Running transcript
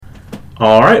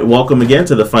All right, welcome again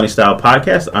to the Funny Style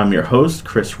Podcast. I'm your host,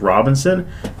 Chris Robinson,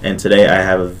 and today I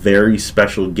have a very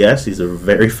special guest. He's a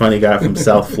very funny guy from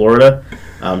South Florida.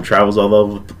 Travels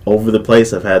all over the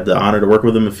place. I've had the honor to work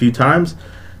with him a few times.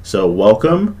 So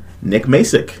welcome, Nik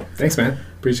Macik. Thanks, man.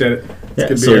 Appreciate it. It's good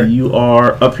to be so here. You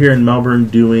are up here in Melbourne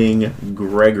doing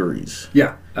Gregory's.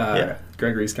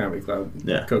 Gregory's Comedy Club,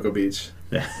 Cocoa Beach.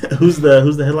 Yeah. Who's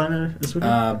the headliner this week?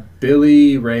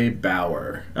 Billy Ray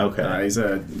Bauer. Okay. He's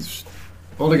a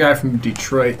older guy from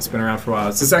Detroit. He's been around for a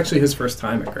while. This is actually his first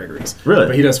time at Gregory's. Really?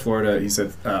 But he does Florida, he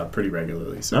said, pretty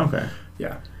regularly. So, okay.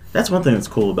 Yeah. That's one thing that's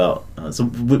cool about...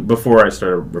 before I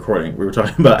started recording, we were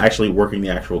talking about actually working the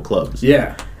actual clubs.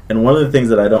 Yeah. And one of the things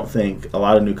that I don't think a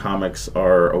lot of new comics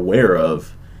are aware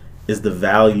of is the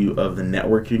value of the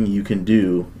networking you can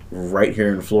do right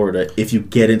here in Florida if you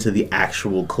get into the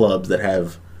actual clubs that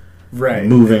have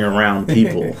moving around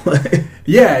people.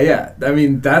 Yeah. I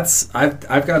mean, I've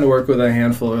gotten to work with a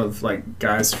handful of like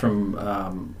guys from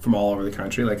all over the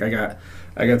country. Like I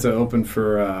got to open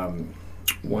for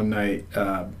one night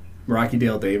Rocky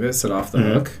Dale Davis at Off the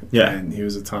Hook. Yeah, and he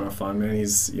was a ton of fun, man.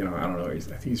 He's I don't know. I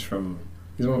think he's from.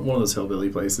 He's one of those hillbilly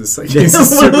places. Like he's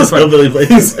super funny.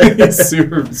 He's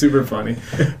super funny.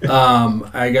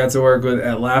 I got to work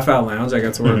at Laugh Out Lounge. I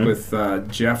got to work with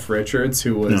Jeff Richards,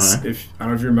 who was I don't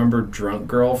know if you remember Drunk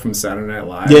Girl from Saturday Night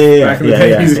Live. Back in the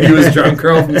day, he was Drunk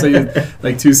Girl from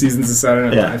like 2 seasons of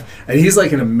Saturday Night Live, and he's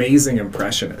like an amazing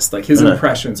impressionist. Like his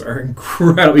impressions are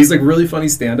incredible. He's like really funny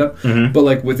stand up, but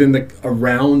like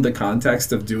around the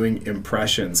context of doing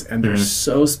impressions, and they're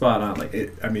so spot on.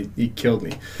 Like he killed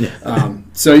me.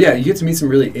 So yeah, you get to meet some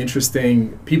really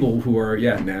interesting people who are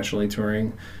nationally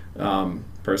touring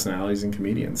personalities and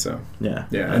comedians. So yeah,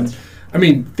 and I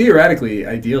mean theoretically,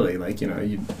 ideally, like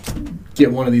you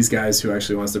get one of these guys who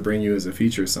actually wants to bring you as a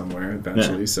feature somewhere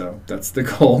eventually. Yeah. So that's the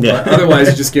goal. But otherwise,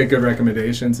 you just get good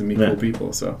recommendations and meet cool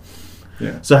people. So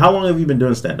yeah. So how long have you been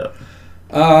doing stand up?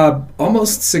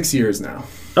 Almost 6 years now.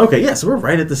 Okay, yeah, so we're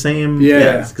right at the same.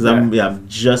 Because I'm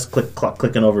just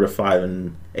clicking over to 5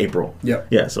 in April. Yep.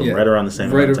 Yeah, so right around the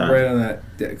same amount of time. Right on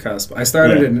that cusp. I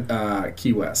started in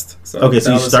Key West. So you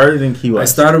started in Key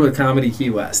West. I started with Comedy Key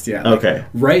West. Yeah. Okay.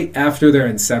 Right after their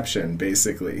inception,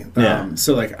 basically.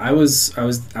 So like I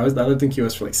lived in Key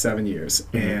West for like 7 years,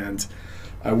 and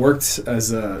I worked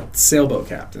as a sailboat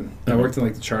captain. I worked in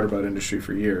like the charter boat industry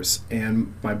for years,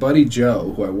 and my buddy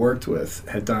Joe, who I worked with,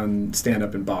 had done stand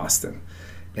up in Boston.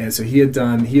 And so he had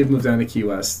moved down to Key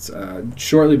West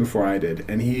shortly before I did,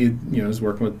 and he was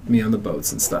working with me on the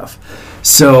boats and stuff.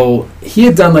 So he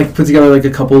had put together like a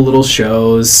couple little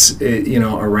shows,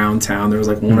 around town. There was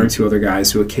like one or two other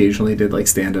guys who occasionally did like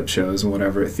stand-up shows and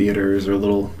whatever at theaters or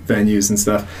little venues and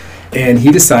stuff. And he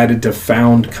decided to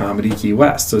found Comedy Key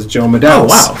West. So it's Joe Madels.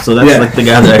 Oh wow! So that's like the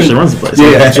guy that actually runs the place.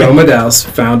 Yeah, Joe Madels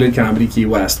founded Comedy Key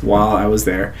West while I was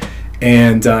there.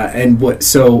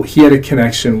 So he had a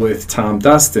connection with Tom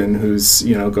Dustin, who's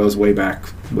goes way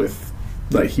back with,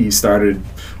 like, he started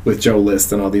with Joe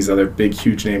List and all these other big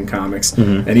huge name comics,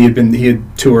 and he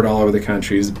had toured all over the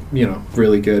country. He's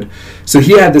really good. So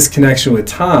he had this connection with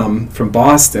Tom from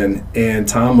Boston, and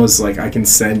Tom was like, I can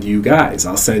send you guys.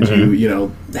 I'll send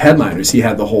you headliners. He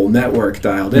had the whole network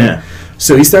dialed in. Yeah.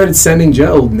 So he started sending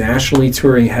Joe nationally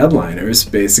touring headliners,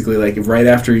 basically, like right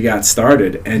after he got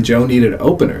started, and Joe needed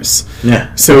openers.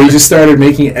 Yeah. So he just started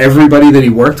making everybody that he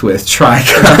worked with try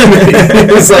comedy.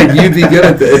 It was like, you'd be good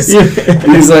at this.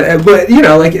 He's like, but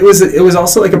it was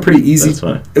also like a pretty easy.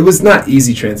 It was not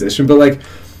easy transition, but like,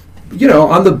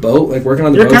 on the boat, like working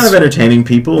on the boats. You're kind of entertaining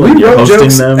people. We wrote hosting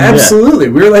jokes, them. Absolutely.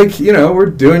 Yeah. We're like, we're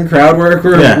doing crowd work.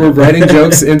 We're writing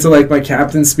jokes into like my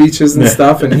captain's speeches and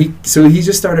stuff. And he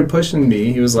just started pushing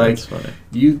me. He was like,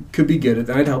 you could be good at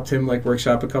that. I'd helped him like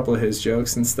workshop a couple of his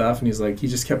jokes and stuff. And he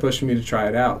just kept pushing me to try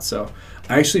it out. So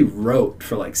I actually wrote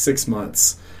for like 6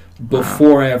 months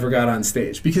before I ever got on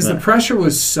stage, because the pressure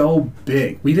was so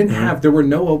big. We didn't there were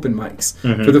no open mics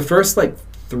for the first like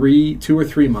 2 or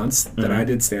 3 months that I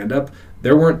did stand up.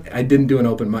 I didn't do an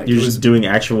open mic. You were just doing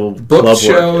actual book club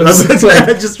shows,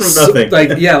 work. Just from nothing. I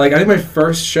think my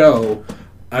first show,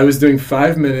 I was doing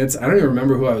 5 minutes. I don't even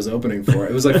remember who I was opening for.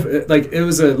 It was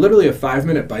literally a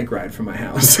 5-minute bike ride from my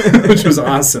house, which was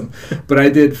awesome. But I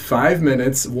did 5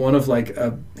 minutes, one of like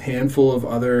a handful of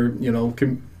other,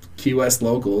 Key West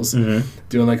locals,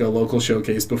 doing like a local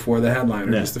showcase before the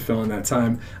headliner, just to fill in that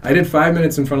time. I did 5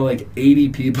 minutes in front of like 80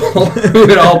 people who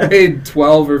had all paid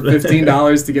 $12 or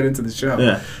 $15 to get into the show.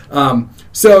 Yeah.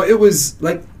 So it was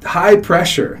like high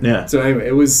pressure. Yeah. So anyway,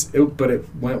 but it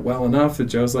went well enough that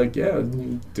Joe's like, yeah,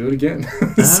 do it again.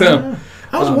 So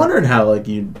I was wondering how like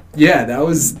you that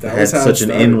was how such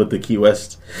an in with the Key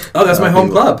West. Oh, that's my home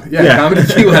club. Yeah, Comedy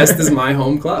Key West is my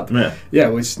home club. Yeah,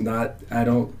 which I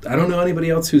don't know anybody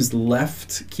else who's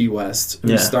left Key West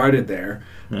who started there.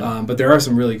 Yeah. But there are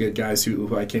some really good guys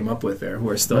who I came up with there who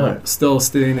are still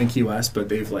staying in Key West, but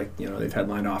they've they've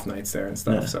headlined off nights there and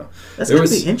stuff. Yeah. So that's going to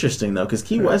be interesting though, because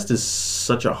Key West is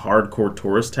such a hardcore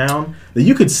tourist town that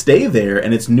you could stay there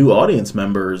and it's new audience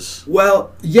members.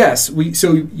 Well, yes,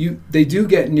 they do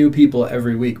get new people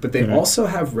every week, but they also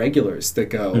have regulars that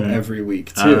go every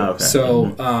week too. Okay.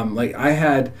 So like I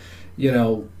had.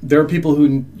 There are people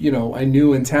who, I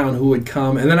knew in town who would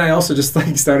come. And then I also just,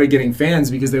 started getting fans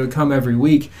because they would come every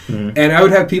week. Mm-hmm. And I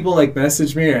would have people,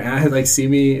 message me or, see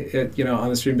me, on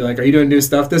the street and be like, are you doing new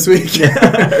stuff this week? Yeah.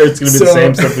 Or it's going to be the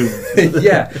same stuff.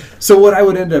 Yeah. So what I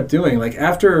would end up doing,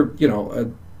 after,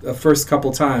 a first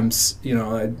couple times,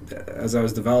 as I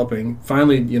was developing,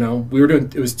 finally, we were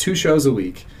doing, it was 2 shows a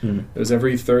week. Mm-hmm. It was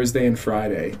every Thursday and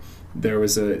Friday. There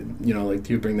was he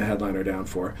would bring the headliner down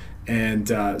for. And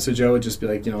so Joe would just be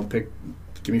like,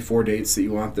 give me 4 dates that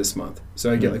you want this month.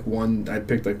 So I'd get I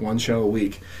picked one show a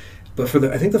week. But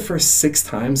for I think the first 6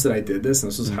 times that I did this,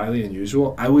 and this was highly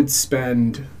unusual, I would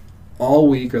spend all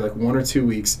week or 1 or 2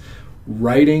 weeks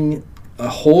writing a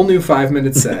whole new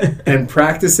 5-minute set and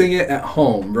practicing it at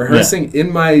home, rehearsing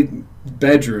in my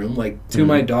bedroom, to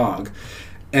my dog.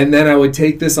 And then I would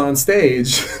take this on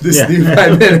stage, new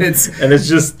 5 minutes. And it's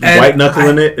just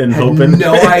white-knuckling it and hoping.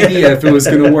 No idea if it was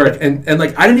going to work. And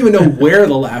I didn't even know where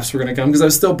the laughs were going to come because I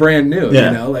was still brand new,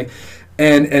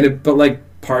 but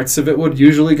parts of it would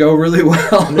usually go really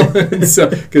well. And so,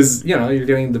 because, you're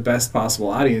getting the best possible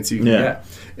audience you can get.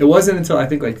 It wasn't until I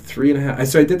think 3.5.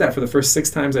 So I did that for the first 6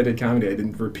 times I did comedy. I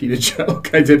didn't repeat a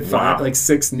joke. I did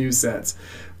 6 new sets.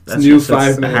 That's new just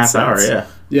 5-minute half sets. Hour,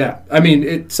 Yeah, I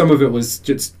mean, some of it was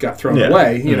just got thrown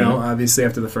away, obviously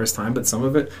after the first time, but some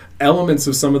of it, elements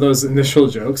of some of those initial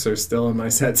jokes are still in my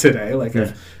set today.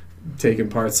 I've taken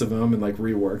parts of them and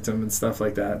reworked them and stuff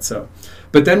like that. So,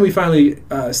 but then we finally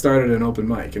started an open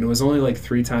mic, and it was only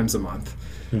 3 times a month.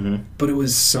 Mm-hmm. But it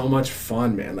was so much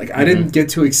fun, man. I didn't get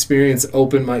to experience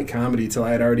open mic comedy till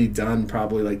I had already done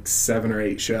probably 7 or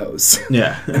 8 shows.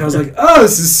 Yeah. And I was like, oh,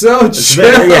 this is so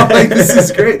chill. This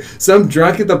is great. Some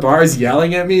drunk at the bar is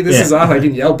yelling at me. This is awesome. I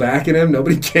can yell back at him.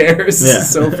 Nobody cares. This is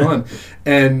so fun.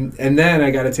 And then I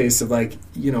got a taste of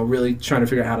really trying to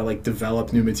figure out how to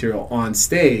develop new material on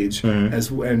stage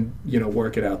and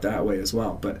work it out that way as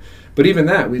well. But even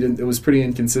that it was pretty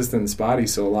inconsistent and spotty.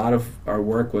 So a lot of our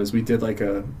work was we did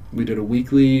a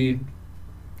weekly,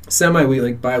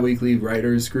 semi-weekly, bi-weekly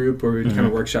writers group where we'd kind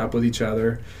of workshop with each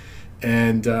other.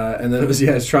 And then it was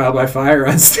it's trial by fire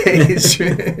on stage,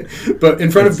 but in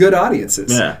front of good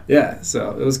audiences. Yeah.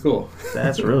 So it was cool.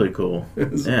 That's really cool. It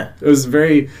was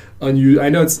very unusual. I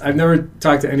know I've never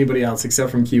talked to anybody else except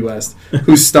from Key West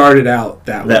who started out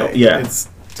that way. Yeah, it's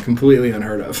completely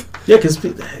unheard of. Yeah, because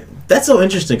that's so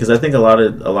interesting. Because I think a lot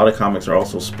of comics are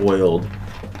also spoiled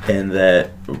in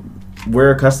that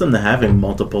we're accustomed to having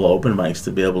multiple open mics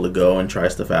to be able to go and try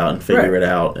stuff out and figure it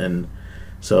out, and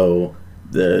so.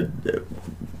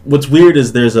 What's weird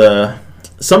is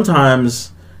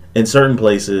sometimes in certain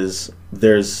places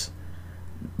there isn't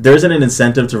an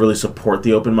incentive to really support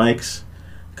the open mics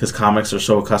because comics are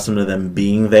so accustomed to them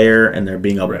being there and there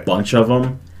being a bunch of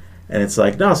them, and it's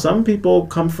no, some people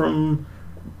come from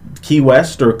Key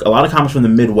West, or a lot of comics from the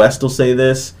Midwest will say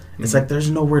this. It's there's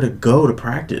nowhere to go to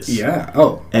practice. Yeah.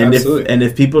 Oh, and absolutely.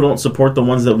 If people don't support the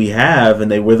ones that we have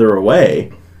and they wither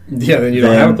away. Yeah, then you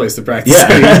don't have a place to practice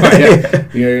anymore.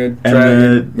 You're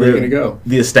going to go.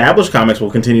 The established comics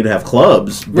will continue to have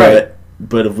clubs, but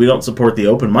if we don't support the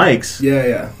open mics,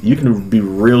 you can be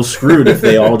real screwed if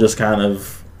they all just kind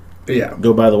of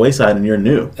go by the wayside and you're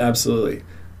new. Absolutely.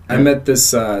 I met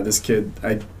this kid.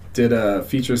 I did a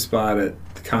feature spot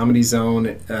at the Comedy Zone.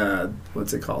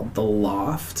 What's it called? The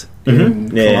Loft in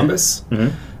Columbus. Yeah.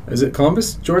 Mm-hmm. Is it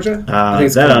Columbus, Georgia? I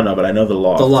don't know, but I know the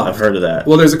Loft. I've heard of that.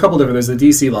 Well, there's a couple different. There's the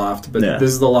DC Loft, but this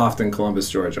is the Loft in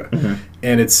Columbus, Georgia,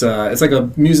 and it's like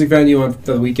a music venue on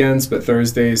the weekends, but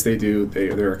Thursdays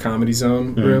they're a Comedy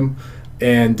Zone room.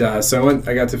 And so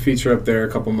I got to feature up there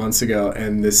a couple months ago,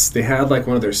 and they had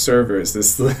one of their servers,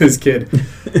 this kid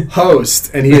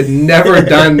host, and he had never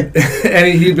done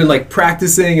any. He'd been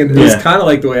practicing, and it was kind of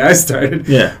like the way I started.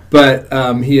 Yeah. But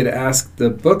he had asked the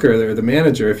booker or the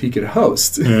manager if he could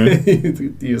host.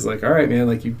 He was like, "All right, man,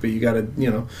 but you got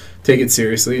to take it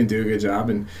seriously and do a good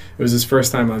job." And it was his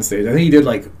first time on stage. I think he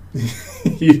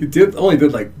did only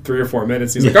did 3 or 4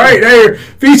 minutes. He's like, "All right, now your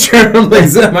feature." I'm like,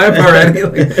 "Is that my up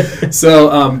already?"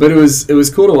 So, but it was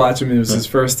cool to watch him. It was his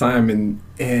first time,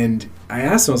 and I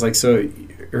asked him, I was like,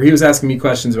 or he was asking me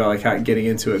questions about like how getting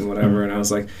into it and whatever, and I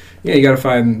was like, yeah, you got to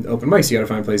find open mics, you got to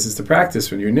find places to practice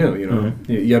when you're new. You know,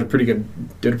 you did a pretty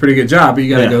good job, but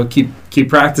you got to go keep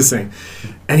practicing.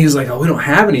 And he was like, oh, we don't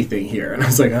have anything here, and I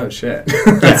was like, oh shit,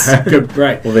 that's good,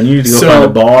 right? Well, then you need to go find a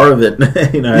bar that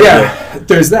Yeah,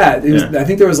 there's that. I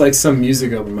think there was like some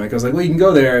music open mic. I was like, well, you can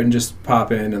go there and just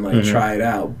pop in and like try it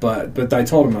out. But I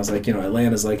told him, I was like,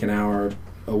 Atlanta's like an hour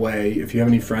away. If you have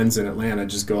any friends in Atlanta,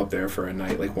 just go up there for a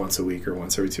night, like once a week or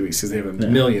once every 2 weeks, because they have a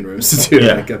million rooms to do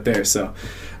like up there. So,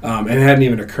 and it hadn't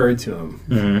even occurred to him.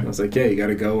 I was like, yeah, you got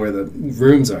to go where the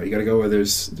rooms are. You got to go where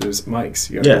there's mics.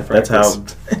 You gotta go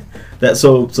practice.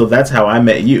 So that's how I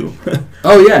met you.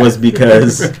 Oh yeah, was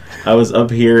because I was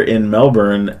up here in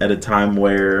Melbourne at a time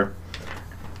where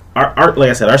our like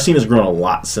I said, our scene has grown a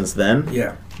lot since then.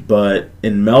 Yeah. But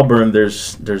in Melbourne,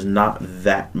 there's not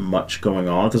that much going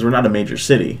on because we're not a major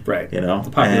city, right? You know, the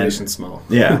population's small.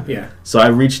 Yeah, yeah. So I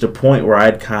reached a point where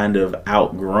I'd kind of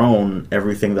outgrown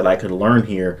everything that I could learn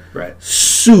here, right?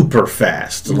 Super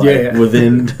fast, like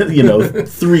within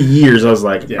 3 years, I was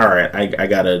like, all right, I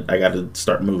gotta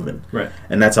start moving, right?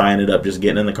 And that's how I ended up just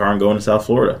getting in the car and going to South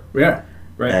Florida. Yeah.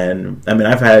 Right. And I mean,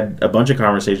 I've had a bunch of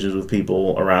conversations with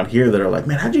people around here that are like,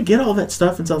 man, how'd you get all that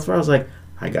stuff in South Florida? I was like,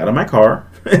 I got in my car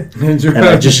and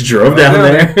I just drove down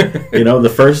there.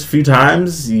 The first few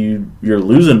times you're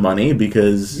losing money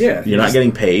because you're not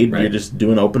getting paid. Right. You're just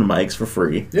doing open mics for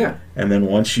free. Yeah. And then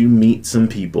once you meet some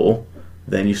people,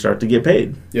 then you start to get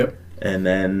paid. Yep. And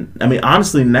then, I mean,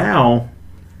 honestly, now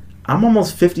I'm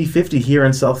almost 50-50 here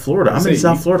in South Florida. I'm in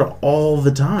South Florida all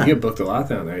the time. You get booked a lot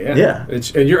down there, yeah.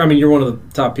 Yeah. And you're one of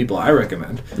the top people I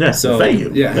recommend. Yeah, so, thank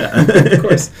you. Yeah, of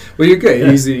course. Well, you're good.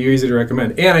 You're easy to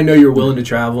recommend. And I know you're willing to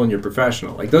travel and you're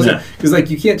professional. Like those are, because like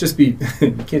you can't just be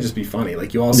funny.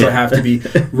 Like you also have to be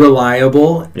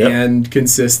reliable and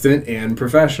consistent and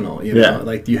professional. You know,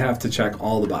 like you have to check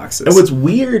all the boxes. And what's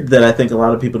weird that I think a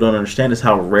lot of people don't understand is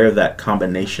how rare that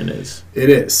combination is. It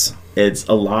is. It's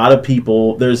a lot of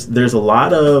people. There's a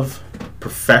lot of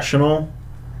professional,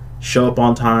 show up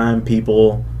on time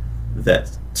people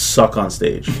that suck on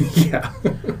stage. Yeah.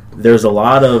 There's a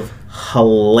lot of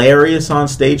hilarious on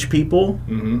stage people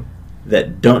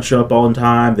that don't show up on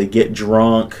time. They get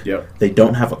drunk. Yep. They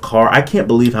don't have a car. I can't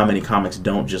believe how many comics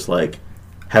don't just like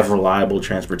have reliable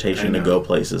transportation to go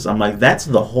places. I'm like, that's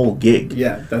the whole gig.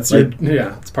 Yeah, that's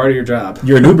it's part of your job.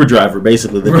 You're an Uber driver,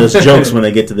 basically, that does jokes when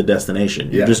they get to the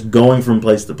destination. You're just going from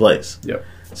place to place. Yep.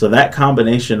 So that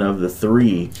combination of the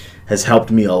three has helped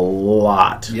me a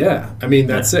lot. Yeah. I mean,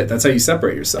 that's it. That's how you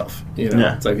separate yourself.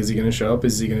 It's like, is he going to show up?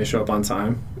 Is he going to show up on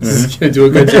time? Is he going to do a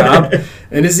good job?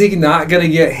 And is he not going to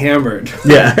get hammered?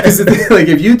 Yeah. Because like,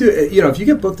 if you do, if you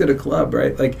get booked at a club,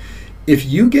 right? Like, if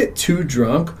you get too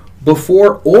drunk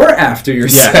before or after your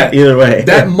set, either way,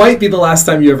 that might be the last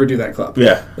time you ever do that club.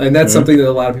 Yeah, and that's something that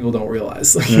a lot of people don't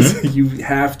realize. Like you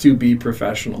have to be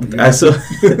professional. So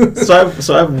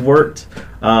I've worked.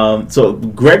 So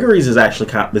Gregory's is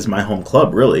actually is my home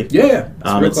club, really. Yeah.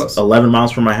 It's close. 11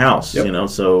 miles from my house. Yep.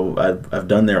 So I've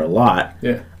done there a lot.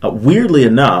 Yeah. Weirdly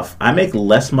enough, I make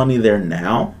less money there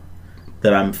now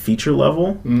that I'm feature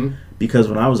level because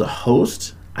when I was a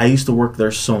host, I used to work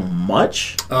there so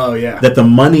much that the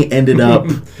money ended up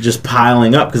just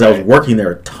piling up because I was working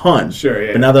there a ton. Sure,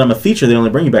 yeah. But now that I'm a feature, they only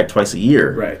bring you back twice a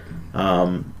year. Right.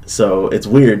 So it's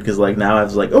weird because like now I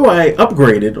was like, oh, I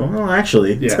upgraded. Well,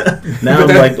 actually, now I'm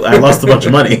like I lost a bunch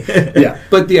of money. Yeah,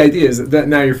 but the idea is that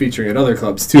now you're featuring at other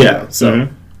clubs too. Yeah. So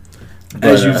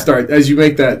as you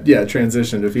make that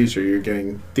transition to feature, you're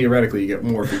getting theoretically you get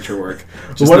more feature work,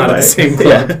 just not at the same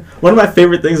club. Yeah. One of my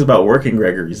favorite things about working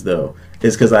Gregory's though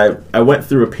is because I went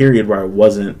through a period where I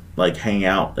wasn't like hanging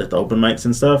out at the open mics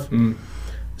and stuff.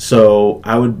 So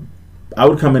I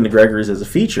would come into Gregory's as a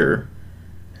feature,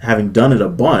 having done it a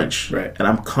bunch. Right.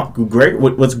 And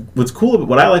what's cool,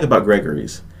 what I like about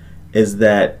Gregory's is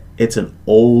that it's an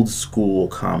old school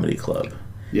comedy club.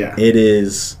 Yeah. It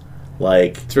is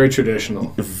like it's very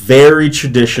traditional. Very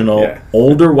traditional.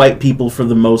 Older white people for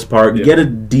the most part. You get a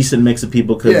decent mix of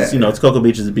people because it's Cocoa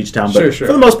Beach is a beach town, but for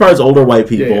the most part, it's older white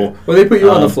people. Yeah. Well, they put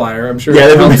you on the flyer, I'm sure. Yeah,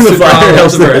 they put me on the flyer.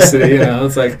 Helps diversity.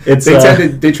 It's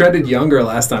like they trended younger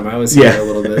last time I was here a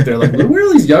little bit. They're like, where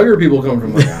are these younger people coming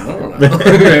from? Like, I don't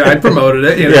know. I promoted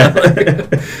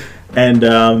it. And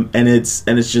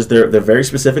it's just they're very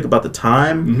specific about the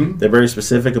time. They're very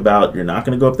specific about you're not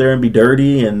going to go up there and be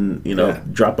dirty and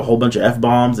drop a whole bunch of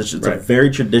F-bombs. It's just a very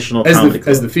traditional comedy club.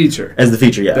 As the feature,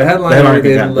 yeah. The headliner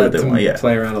they let them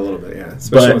play around a little bit,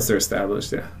 especially once they're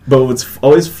established, But what's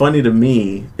always funny to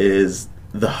me is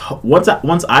once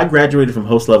I graduated from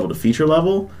host level to feature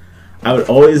level, I would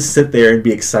always sit there and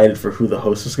be excited for who the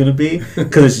host was going to be,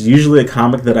 because it's usually a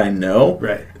comic that I know.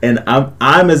 Right. And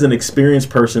I'm as an experienced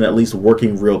person, at least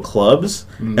working real clubs,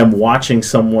 and watching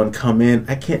someone come in.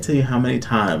 I can't tell you how many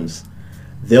times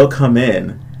they'll come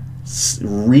in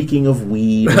reeking of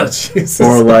weed,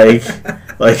 or like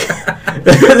like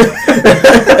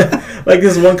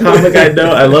this one comic I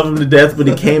know, I love him to death, but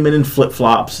he came in flip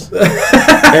flops, and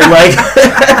like,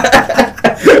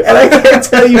 and I can't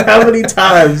tell you how many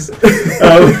times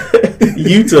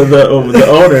Yuta, the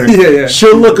owner,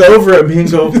 she'll look over at me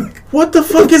and go, "What the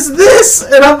fuck is this?"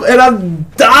 And I'm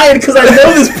dying because I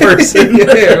know this person.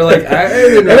 You're like,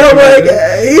 and I'm like,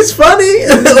 he's funny.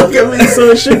 Like, I mean, so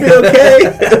it should be okay.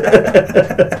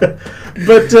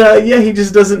 But he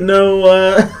just doesn't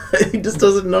know. He just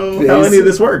doesn't know how any of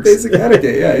this works. Basic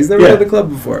etiquette. Yeah, he's never been to the club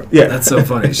before. Yeah, that's so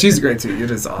funny. She's great too.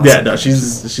 It is awesome. Yeah, no,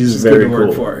 she's very good to cool.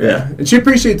 work for. Yeah, and she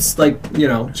appreciates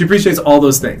she appreciates all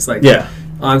those things. Like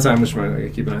on time, which one I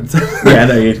keep an eye on time. Yeah,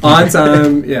 no, on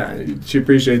time. Yeah, she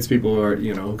appreciate people who are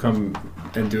come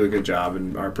and do a good job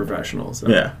and are professionals. So,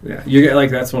 yeah. You get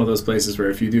that's one of those places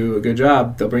where if you do a good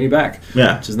job, they'll bring you back.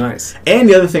 Yeah, which is nice. And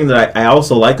the other thing that I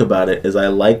also like about it is I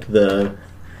like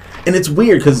and it's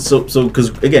weird because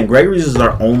again, Gregory's is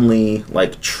our only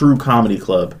true comedy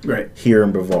club here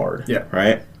in Brevard. Yeah.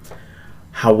 Right.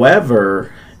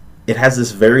 However, it has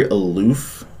this very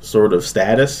aloof sort of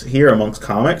status here amongst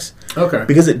comics. Okay.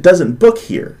 Because it doesn't book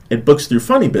here. It books through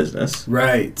Funny Business.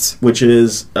 Right. Which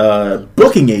is a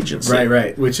booking agency.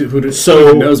 Right. Which who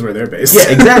knows where they're based.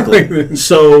 Yeah, exactly.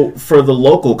 So for the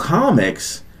local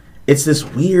comics, it's this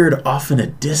weird, off in a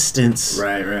distance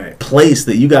place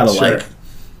that you gotta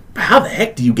how the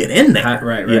heck do you get in there?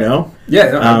 Right. You know?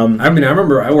 Yeah. I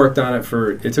remember I worked on it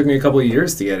it took me a couple of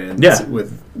years to get in. Yeah.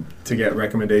 To get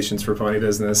recommendations for Funny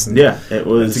Business. And it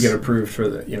was to get approved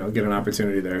for get an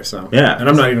opportunity there. So and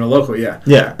I'm not even a local. Yeah.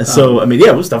 Yeah. So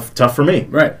it was tough for me.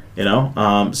 Right. You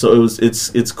know. So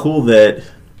it's cool that.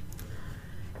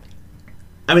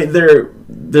 I mean,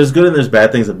 there's good and there's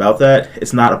bad things about that.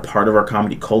 It's not a part of our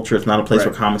comedy culture. It's not a place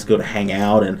where comics go to hang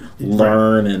out and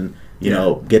learn and.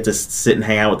 Get to sit and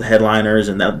hang out with the headliners,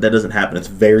 and that doesn't happen. It's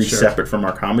very separate from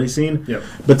our comedy scene. Yep.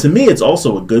 But to me, it's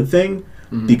also a good thing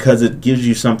because it gives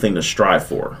you something to strive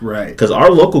for. Right. Because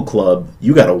our local club,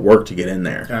 you got to work to get in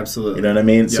there. Absolutely. You know what I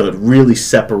mean? Yep. So it really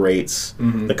separates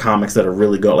the comics that are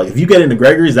really go. Like if you get into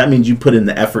Gregory's, that means you put in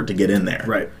the effort to get in there.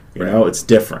 Right. You know, it's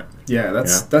different. Yeah,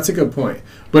 that's a good point.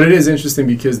 But it is interesting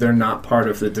because they're not part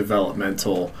of the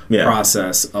developmental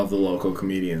process of the local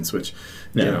comedians, which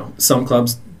some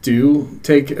clubs do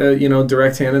take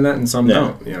direct hand in that, and some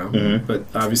don't. But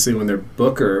obviously, when the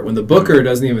booker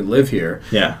doesn't even live here,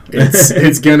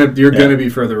 you're gonna be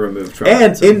further removed from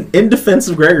it. And in defense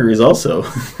of Gregory's, also,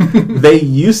 they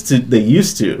used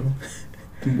to.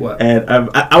 What? And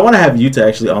I want to have Yuta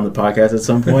actually on the podcast at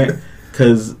some point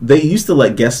because they used to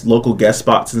let local guest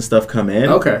spots and stuff come in.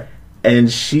 Okay.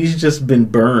 And she's just been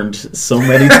burned so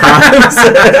many times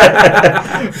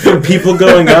from people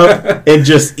going up and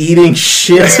just eating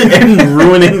shit and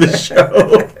ruining the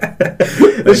show.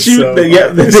 She's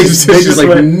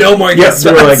like, no more guest spots.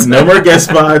 They were like, no more guest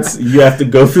spots. You have to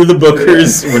go through the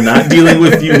bookers. We're not dealing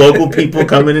with you local people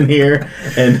coming in here.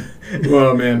 And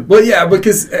well, man. Well, yeah,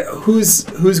 because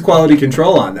who's quality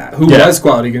control on that? Who was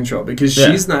quality control? Because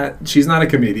she's not a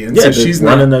comedian. Yeah, so she's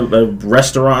running a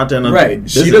restaurant and a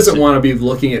She doesn't want to be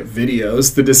looking at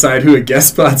videos to decide who a guest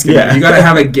spot's going to be. You got to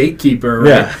have a gatekeeper,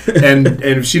 right? Yeah. and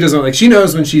if she doesn't she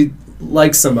knows when she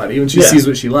likes somebody, when she sees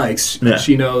what she likes,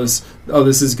 she knows, oh,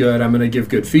 this is good, I'm going to give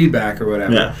good feedback or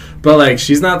whatever. Yeah. But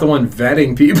she's not the one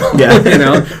vetting people,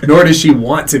 nor does she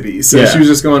want to be. So she was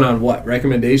just going on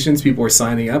recommendations. People were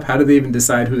signing up. How did they even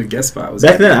decide who the guest spot was?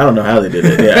 Back then, I don't know how they did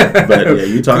it. But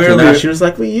you talked to her. She was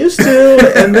like, we used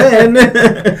to, and then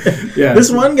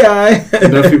this one guy.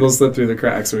 Enough people slipped through the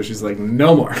cracks where she's like,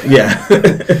 no more. Yeah.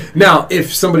 Now,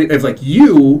 if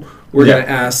you were going to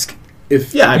ask.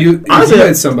 If you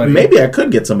had somebody, maybe I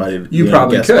could get somebody. You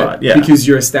probably could, spot. Because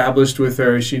you're established with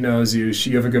her. She knows you.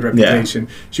 You have a good reputation.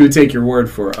 She would take your word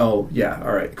for. Oh yeah,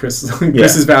 all right. Chris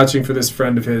is vouching for this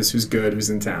friend of his who's good, who's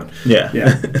in town.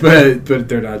 Yeah. But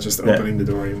they're not just opening the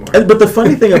door anymore. But the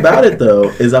funny thing about it though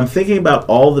is I'm thinking about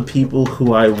all the people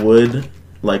who I would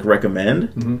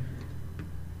recommend,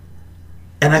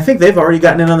 and I think they've already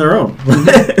gotten in on their own.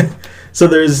 So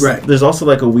there's also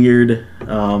a weird.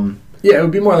 Yeah, it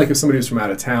would be more like if somebody was from out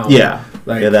of town. Yeah,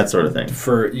 that sort of thing.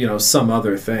 For, some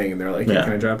other thing, and they're like, hey,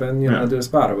 can I drop in? I'll do a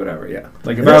spot or whatever,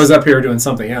 Like, if I was up here doing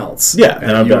something else. Yeah.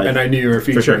 And I knew you were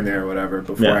featuring there or whatever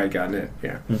before I had gotten in,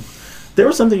 There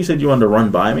was something you said you wanted to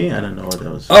run by me. I don't know what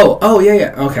that was. Oh,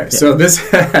 yeah. Okay, so this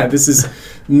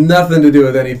Nothing to do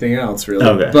with anything else, really.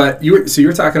 Okay. But you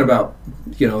were talking about,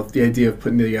 the idea of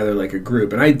putting together like a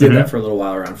group, and I did that for a little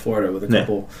while around Florida with a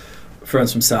couple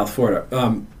friends from South Florida.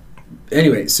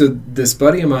 Anyway, so this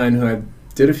buddy of mine who I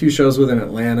did a few shows with in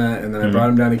Atlanta, and then I brought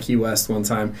him down to Key West one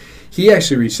time. He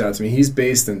actually reached out to me. He's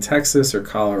based in Texas or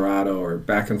Colorado or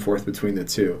back and forth between the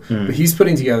two. But he's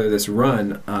putting together this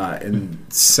run in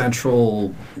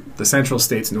the central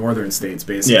states, northern states,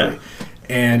 basically. Yeah.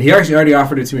 And he actually already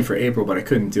offered it to me for April, but I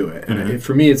couldn't do it. And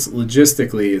for me, it's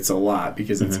logistically, it's a lot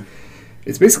because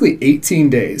it's basically 18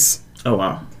 days. Oh,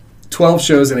 wow. 12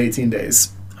 shows in 18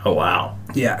 days. Oh, wow.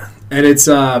 Yeah. And it's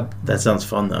that sounds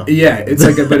fun though. Yeah, it's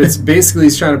like but it's basically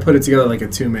he's trying to put it together like a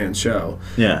 2-man show.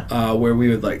 Yeah. Where we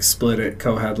would like split it,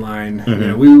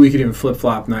 co-headline. We could even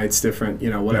flip-flop nights, different,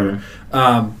 whatever.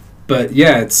 But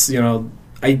yeah, it's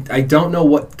I don't know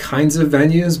what kinds of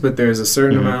venues, but there's a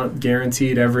certain amount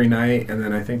guaranteed every night, and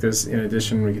then I think there's, in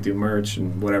addition, we could do merch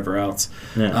and whatever else.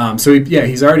 Yeah.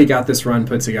 He's already got this run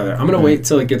put together. I'm gonna wait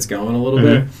till it gets going a little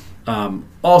bit.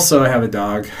 Also, I have a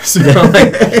dog,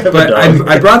 but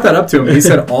I brought that up to him. He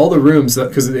said all the rooms,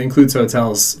 because it includes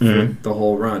hotels for the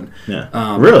whole run.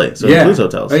 Yeah, really? So it includes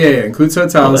hotels? Oh, yeah, it includes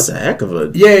hotels. Oh, that's a heck of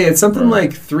a... Yeah, it's something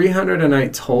like $300 a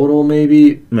night total,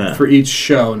 maybe, for each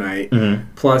show night,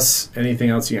 plus anything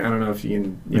else. I don't know if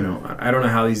you can, I don't know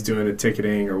how he's doing it,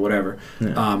 ticketing or whatever,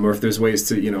 or if there's ways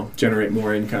to, generate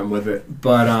more income with it.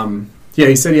 But... yeah,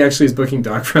 he said he actually is booking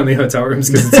dog-friendly hotel rooms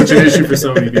because it's such an issue for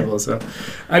so many people. So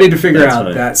I need to figure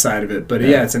out that side of it. But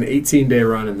yeah, it's an 18-day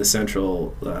run in the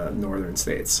central northern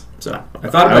states. So I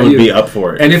thought about you. I would be up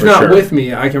for it. And if not with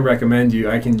me, I can recommend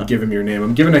you. I can give him your name.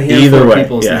 I'm giving a handful of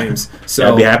people's names.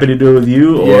 So I'd be happy to do it with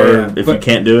you, or if you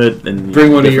can't do it, and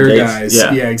bring one of your guys.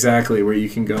 Yeah, exactly, where you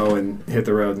can go and hit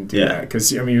the road and do that.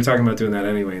 Because you're talking about doing that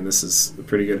anyway, and this is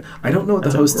pretty good. I don't know what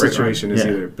the host situation is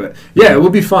either, but yeah, it will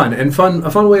be fun and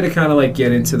a fun way to kind of like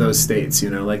get into those states.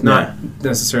 Not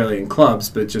necessarily in clubs,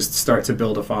 but just start to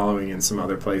build a following in some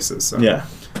other places. So. Yeah.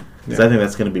 Because I think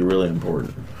that's going to be really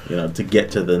important, to get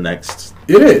to the next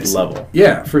level.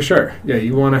 Yeah, for sure. Yeah,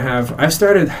 you want to have... I've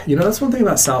started... that's one thing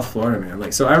about South Florida,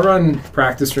 man. So I run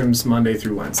practice rooms Monday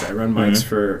through Wednesday. I run mics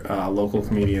for local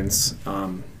comedians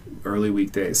early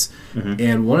weekdays.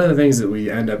 And one of the things that we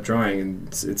end up drawing, and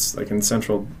it's like in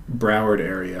central Broward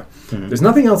area, there's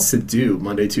nothing else to do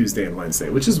Monday, Tuesday, and Wednesday,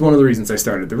 which is one of the reasons I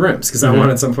started the rooms, because I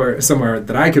wanted somewhere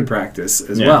that I could practice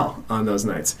as well on those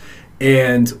nights.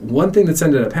 And one thing that's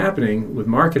ended up happening with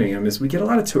marketing them is we get a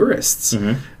lot of tourists.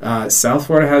 South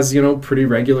Florida has, pretty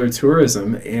regular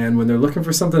tourism, and when they're looking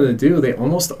for something to do, they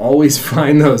almost always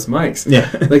find those mics. Yeah.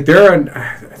 Like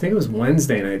I think it was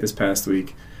Wednesday night this past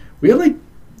week, we had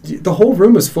the whole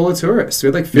room was full of tourists.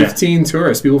 We had 15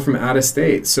 tourists, people from out of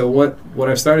state. So what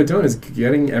I've started doing is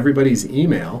getting everybody's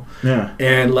email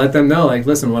and let them know,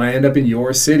 listen, when I end up in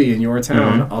your city, in your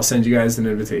town, I'll send you guys an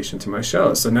invitation to my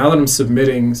show. So now that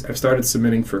I've started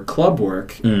submitting for club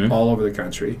work all over the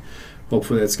country.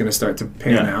 Hopefully that's going to start to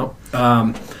pan out.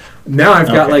 Now I've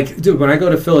got when I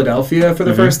go to Philadelphia for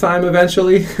the first time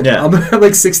eventually, I'm going to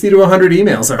have 60 to 100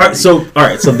 emails already. All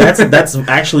right, so that's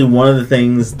actually one of the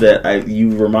things that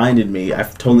you reminded me. I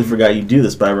totally forgot you do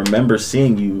this, but I remember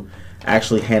seeing you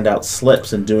actually hand out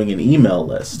slips and doing an email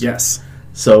list. Yes.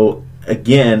 So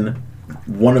again,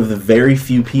 one of the very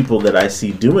few people that I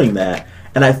see doing that,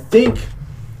 and I think,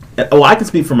 I can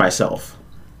speak for myself.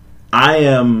 I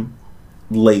am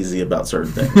lazy about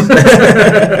certain things.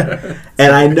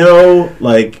 And I know,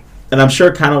 and I'm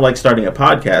sure kind of like starting a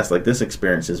podcast, like this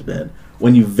experience has been,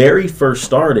 when you very first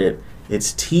start it,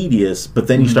 it's tedious, but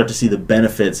then you start to see the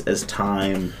benefits as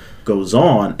time goes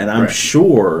on, and I'm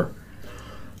sure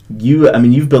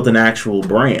you've built an actual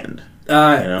brand.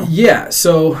 Yeah,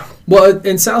 so... Well,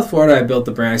 in South Florida, I built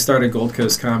the brand. I started Gold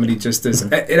Coast Comedy just as...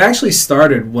 It actually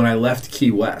started when I left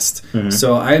Key West.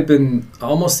 So I had been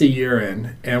almost a year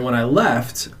in, and when I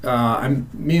left,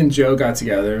 me and Joe got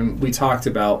together, and we talked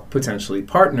about potentially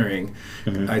partnering.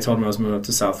 I told him I was moving up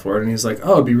to South Florida, and he was like,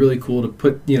 oh, it'd be really cool to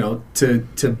put,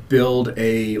 to build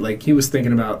a... he was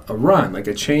thinking about a run,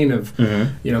 a chain of...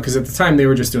 because at the time, they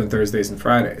were just doing Thursdays and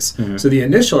Fridays. So the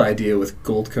initial idea with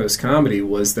Gold Coast Comedy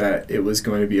was that it was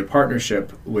going to be a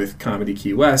partnership with Comedy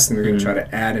Key West, and we're going to try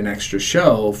to add an extra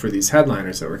show for these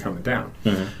headliners that were coming down.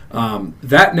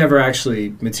 That never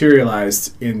actually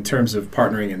materialized in terms of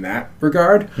partnering in that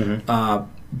regard,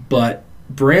 but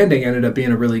branding ended up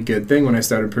being a really good thing when I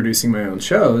started producing my own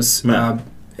shows.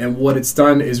 And what it's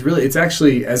done is really, it's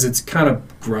actually, as it's kind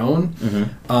of grown,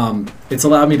 it's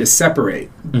allowed me to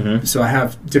separate. So I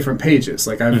have different pages.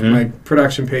 I have my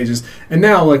production pages. And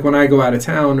now, when I go out of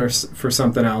town or for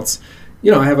something else,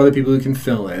 I have other people who can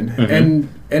fill in.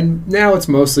 And now it's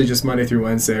mostly just Monday through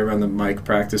Wednesday. I run the mic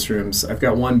practice rooms. I've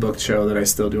got one booked show that I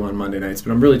still do on Monday nights,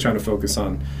 but I'm really trying to focus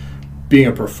on being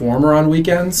a performer on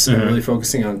weekends and really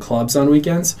focusing on clubs on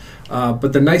weekends.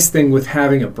 But the nice thing with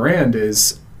having a brand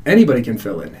is anybody can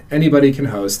fill in. Anybody can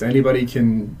host. Anybody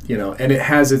can, and it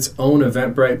has its own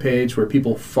Eventbrite page where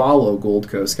people follow Gold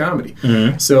Coast Comedy.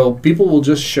 So people will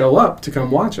just show up to come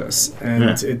watch us.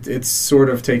 And it's sort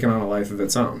of taken on a life of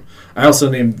its own. I also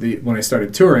named when I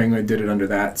started touring, I did it under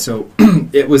that. So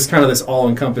it was kind of this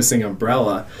all-encompassing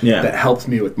umbrella that helped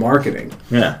me with marketing.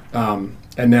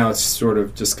 And now it's sort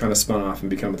of just kind of spun off and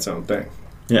become its own thing.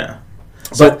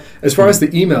 But as far as the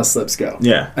email slips go,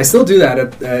 I still do that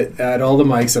at all the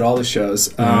mics, at all the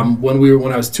shows.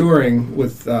 When I was touring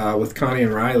with Connie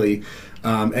and Riley,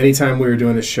 anytime we were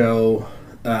doing a show,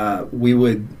 what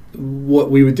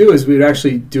we would do is we would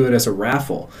actually do it as a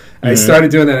raffle. I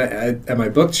started doing that at my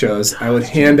book shows. I would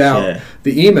hand out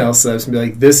the email slips and be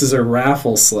like, "This is a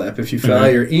raffle slip. If you fill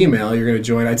out your email, you're going to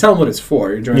join." I tell them what it's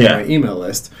for. You're joining my email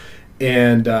list.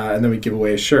 And then we give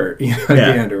away a shirt at the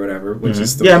end or whatever, which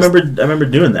is the I remember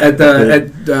doing that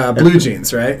at Blue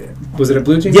Jeans, right? Was it at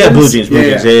Blue Jeans? Yeah, Blue Jeans.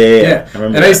 Yeah.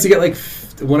 I used to get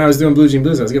when I was doing Blue Jean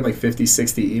Blues, I was getting 50,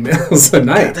 60 emails a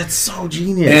night. That's so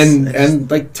genius. And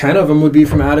 10 of them would be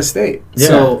from out of state.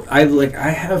 So I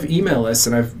have email lists,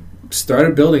 and I've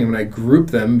started building them, and I group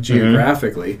them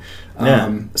geographically.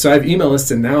 So I have email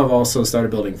lists, and now I've also started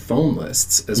building phone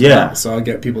lists as well. So I'll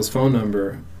get people's phone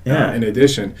number in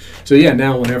addition. So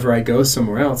now whenever I go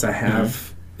somewhere else, I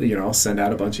have, I'll send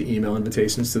out a bunch of email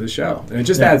invitations to the show. And it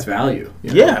just adds value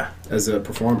as a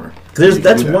performer.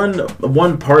 That's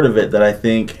one part of it that I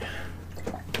think,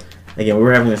 again, we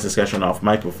were having this discussion off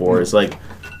mic before, is like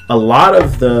a lot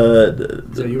of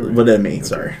what I mean,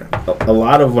 sorry. A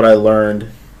lot of what I learned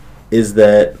is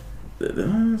that I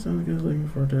just want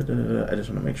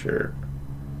to make sure.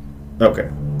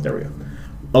 Okay, there we go.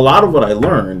 A lot of what I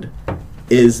learned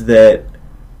is that,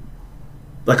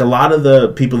 a lot of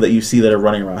the people that you see that are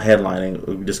running around headlining,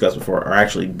 we discussed before, are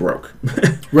actually broke.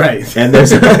 Right. And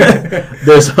there's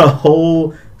a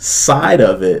whole side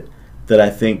of it that I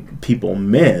think people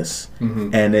miss,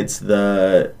 and it's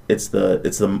really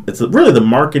the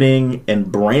marketing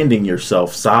and branding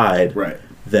yourself side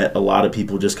that a lot of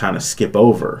people just kind of skip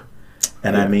over.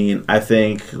 And I mean, I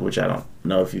think, which I don't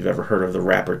know if you've ever heard of the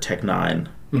rapper Tech Nine.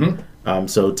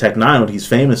 So Tech Nine, what he's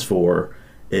famous for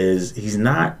is he's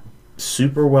not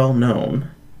super well known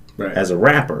as a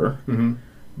rapper,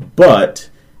 but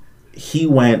he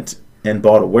went and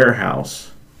bought a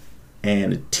warehouse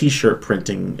and t-shirt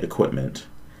printing equipment,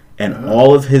 and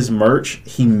all of his merch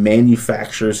he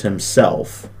manufactures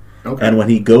himself. And when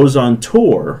he goes on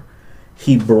tour,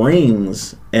 he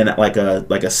brings like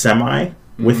a semi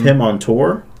with him on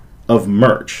tour of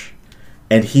merch,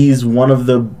 and he's one of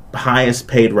the highest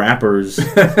paid rappers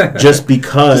just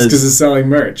because of selling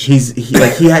merch. He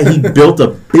built a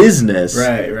business,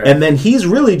 and then he's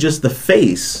really just the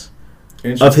face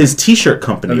of his t-shirt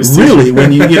company. Really,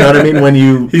 when you know what I mean, when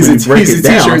you break it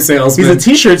down, t-shirt salesman. He's a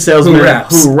t-shirt salesman who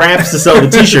raps to sell the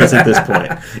t-shirts at this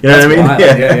point. You know what I mean? Wild.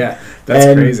 Yeah.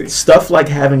 That's crazy. Stuff like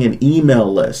having an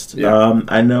email list.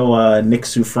 I know Nik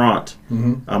Souffrant,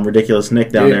 Ridiculous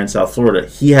Nick down there in South Florida.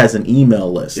 He has an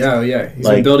email list. He's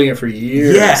been building it for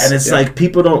years. And it's like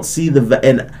people don't see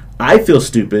and I feel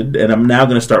stupid, and I'm now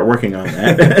going to start working on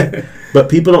that. But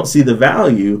people don't see the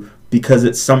value because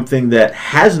it's something that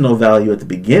has no value at the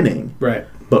beginning. Right.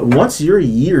 But once you're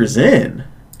years in,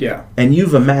 and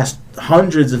you've amassed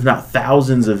hundreds, if not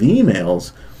thousands, of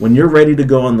emails, when you're ready to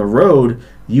go on the road,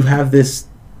 you have this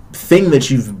thing that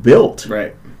you've built,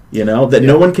 that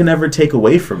no one can ever take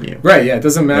away from you. Right, it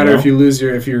doesn't matter if you lose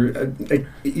if your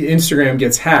Instagram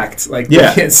gets hacked, they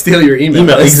can't steal your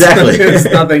email. Exactly. It's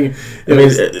nothing.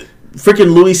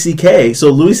 Freaking Louis C.K. So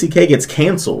Louis C.K. gets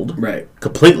canceled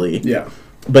completely. Yeah.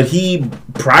 But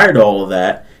prior to all of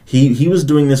that, he was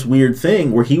doing this weird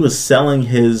thing where he was selling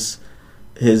his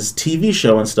TV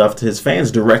show and stuff to his fans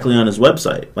directly on his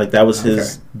website. That was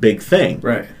his big thing.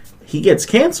 Right. He gets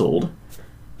canceled.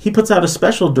 He puts out a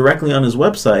special directly on his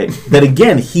website that,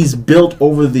 again, he's built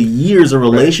over the years a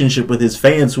relationship with his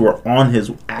fans who are on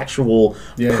his actual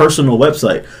personal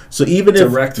website. So even if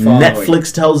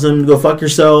Netflix tells him to go fuck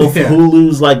yourself,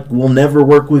 Hulu's we'll never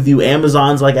work with you,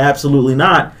 Amazon's absolutely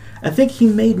not, I think he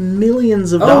made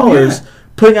millions of dollars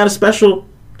putting out a special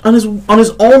on his own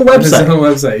website. On his own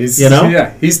website. He's, you know?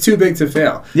 Yeah, he's too big to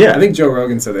fail. Yeah. I think Joe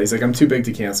Rogan said that. He's like, I'm too big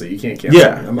to cancel. You can't cancel me.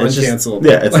 I'm uncancelable.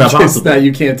 It's not possible.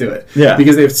 You can't do it. Yeah.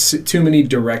 Because they have too many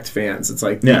direct fans. It's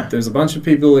like, there's a bunch of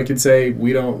people that could say,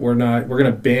 we're going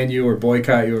to ban you or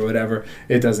boycott you or whatever.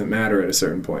 It doesn't matter at a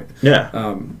certain point.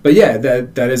 Yeah. But yeah,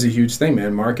 that is a huge thing,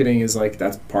 man. Marketing is like,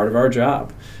 that's part of our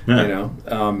job, you know,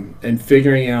 and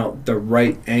figuring out the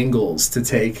right angles to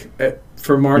take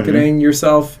for marketing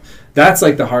yourself. That's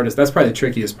like the hardest. That's probably the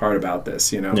trickiest part about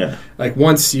this, you know. Yeah. Like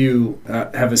once you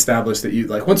have established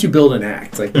that once you build an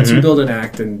act, once you build an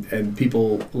act and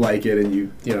people like it and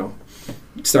you know,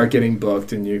 start getting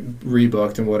booked and you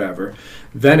rebooked and whatever,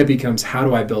 then it becomes, how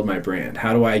do I build my brand?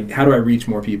 How do I reach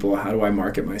more people? How do I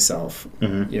market myself?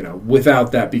 You know,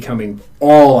 without that becoming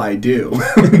all I do.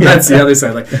 That's the other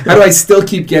side. Like, how do I still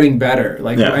keep getting better?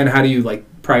 And how do you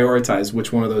prioritize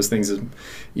which one of those things is,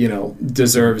 you know,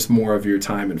 deserves more of your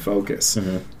time and focus.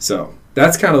 So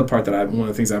that's kind of the part that one of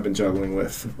the things I've been juggling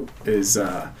with is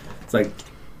it's like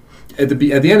at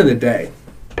the end of the day,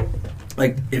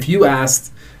 like if you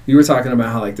asked, you were talking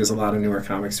about how there's a lot of newer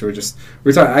comics who are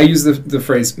I use the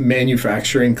phrase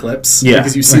manufacturing clips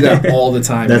because you see that all the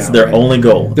time. That's now, their right? only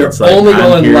goal. Their only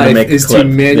goal in life is to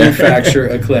manufacture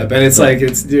a clip, and it's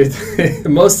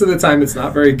most of the time it's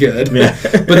not very good.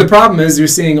 But the problem is you're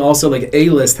seeing also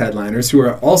A-list headliners who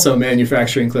are also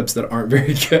manufacturing clips that aren't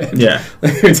very good. Yeah,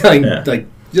 they're telling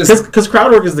just because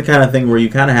crowd work is the kind of thing where you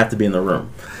kind of have to be in the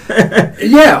room.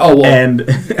 And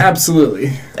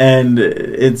absolutely, and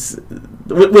it's.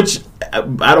 Which I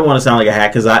don't want to sound like a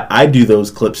hack because I do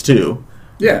those clips too.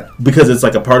 Yeah. Because it's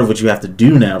a part of what you have to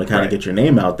do now to kind of get your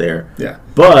name out there. Yeah.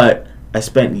 But I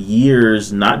spent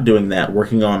years not doing that,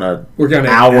 working on an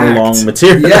hour-long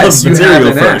material. Yes,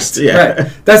 material first. Yeah.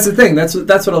 Right. That's the thing. That's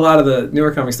what a lot of the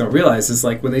newer comics don't realize is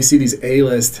when they see these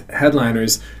A-list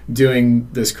headliners doing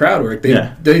this crowd work,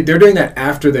 they're doing that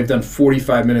after they've done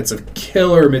 45 minutes of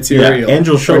killer material. Yeah.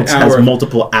 Angel Schultz has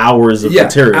multiple hours of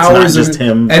material. It's not just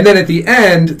him. And then at the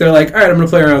end, they're like, all right, I'm going to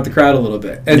play around with the crowd a little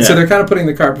bit. And so they're kind of putting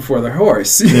the cart before the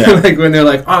horse. When they're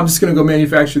like, oh, I'm just going to go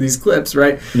manufacture these clips,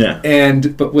 right? Yeah.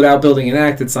 But without building an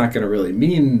act, it's not going to really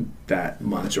mean that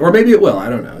much, or maybe it will. I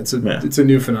don't know. It's a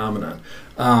new phenomenon.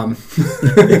 I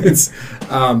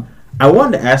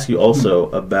wanted to ask you also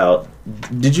about.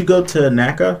 Did you go to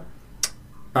NACA?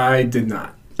 I did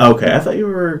not. Okay, I thought you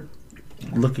were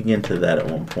looking into that at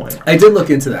one point. I did look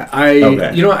into that.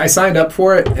 I signed up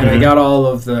for it and I got all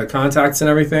of the contacts and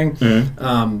everything,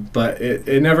 but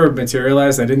it never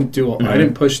materialized. I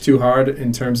didn't push too hard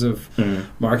in terms of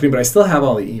marketing, but I still have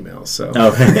all the emails. So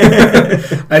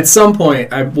at some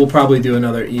point, I will probably do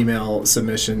another email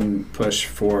submission push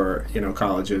for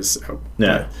colleges.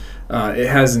 Yeah. It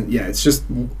hasn't. Yeah,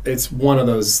 it's one of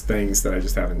those things that I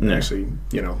just haven't actually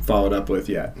followed up with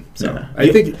yet. So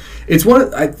I think it's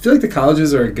one. I feel like the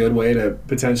colleges are a good way to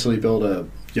potentially build a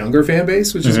younger fan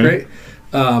base, which is great.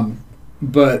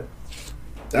 But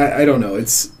I don't know.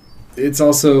 It's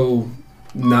also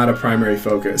not a primary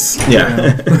focus.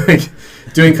 Yeah.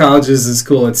 Doing colleges is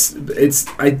cool.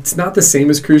 It's not the same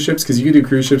as cruise ships because you can do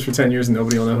cruise ships for 10 years and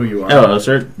nobody will know who you are. Oh,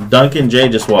 sir. Duncan Jay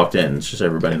just walked in. It's just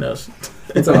everybody knows.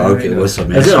 Okay, what's up,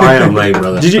 man? Sorry I'm late,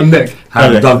 brother. I'm Nick.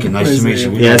 Hi, Duncan. Nice to meet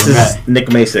you. Yeah, this is Nik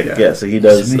Macik. Yeah, so he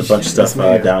does a bunch of stuff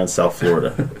down in South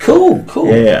Florida. Cool.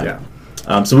 Yeah.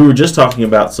 So we were just talking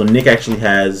about, so Nick actually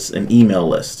has an email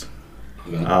list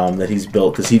that he's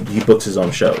built because he books his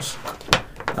own shows.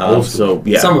 So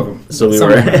yeah, some of them. So we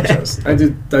some were. Of them shows.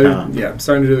 I'm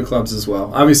starting to do the clubs as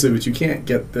well. Obviously, but you can't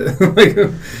get the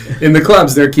in the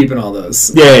clubs. They're keeping all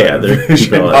those. Yeah, they're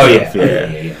keeping all that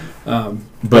stuff. Yeah.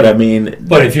 But I mean,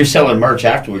 but if you're selling merch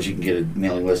afterwards, you can get a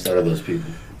mailing list out of those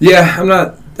people. Yeah, I'm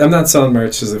not selling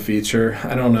merch as a feature.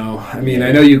 I don't know. I mean,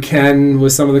 I know you can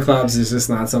with some of the clubs. It's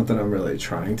just not something I'm really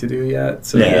trying to do yet.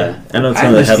 So I know some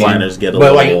of the headliners get a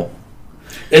little.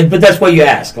 But that's what you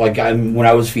ask. When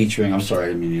I was featuring, I'm sorry, I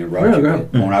didn't mean to interrupt you.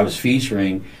 But when I was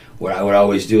featuring, what I would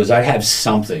always do is I'd have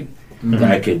something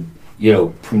that I could,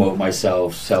 promote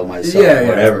myself, sell myself,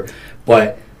 whatever.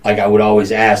 But I would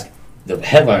always ask the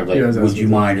headliner, would you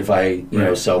mind if I,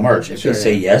 sell merch? If they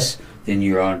say yes, then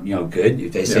you're on, good.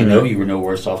 If they say no, you were no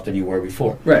worse off than you were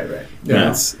before. Right.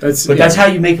 Yeah. That's how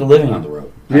you make a living on the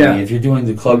road. I mean, if you're doing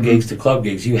the club gigs to club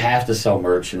gigs, you have to sell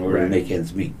merch in order to make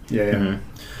ends meet. Yeah.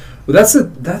 Well,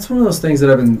 that's one of those things that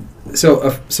I've been.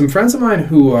 So some friends of mine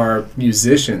who are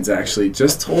musicians actually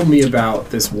just told me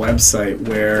about this website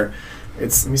where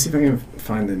it's. Let me see if I can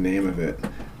find the name of it.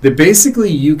 That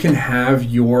basically you can have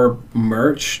your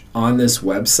merch on this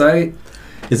website,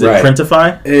 Is it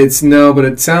Printify? It's no, but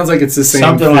it sounds like it's the same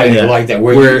something thing. like that,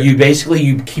 where you basically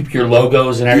you keep your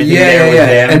logos and everything there with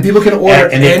them, and people can order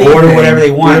and they order whatever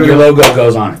they want. Your logo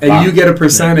goes on it, and you get a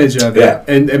percentage of it.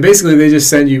 And basically they just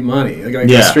send you money, like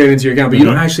straight into your account, but you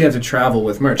don't actually have to travel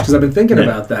with merch. Because I've been thinking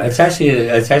about that. It's actually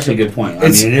a good point. I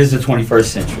mean, it is the 21st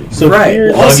century. So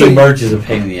lugging merch is a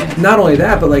pain in the ass. Not only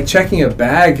that, but like checking a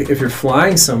bag if you're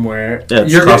flying somewhere,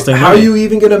 how are you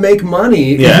even going to make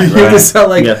money? Yeah, you're going to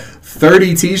sell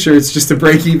 30 T-shirts just to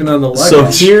break even on the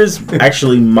luggage. So here's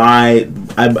actually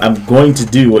I'm going to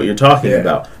do what you're talking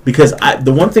about, because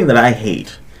the one thing that I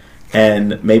hate,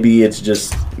 and maybe it's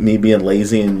just me being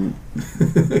lazy and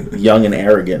young and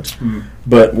arrogant,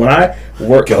 but when I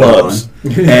work clubs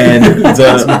and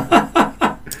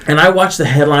I watch the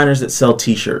headliners that sell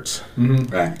T-shirts,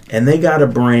 and they got to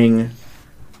bring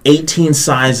 18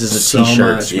 sizes of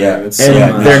T-shirts,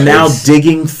 and they're now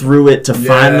digging through it to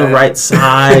find the right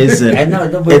size, and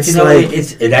but it's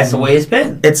that's the way it's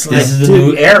been. It's like, this is the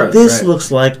new era. This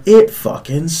looks like it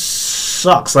fucking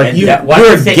sucks. Like you're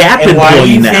a Gap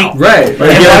employee now, right? And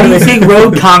why do you think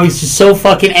road comics is so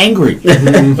fucking angry?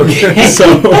 Okay, so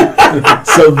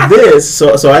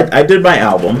I did my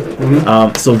album.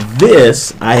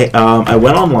 I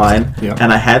went online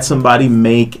and I had somebody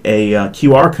make a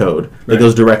QR code that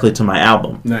goes directly to my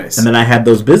album. Nice. And then I had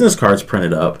those business cards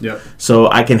printed up. Yep. So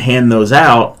I can hand those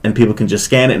out and people can just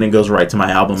scan it and it goes right to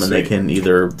my album. And they can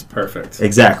either... It's perfect.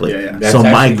 Exactly. Yeah. So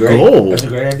my goal That's a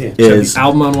great idea. is... the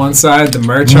album on one side, the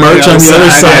merch on the other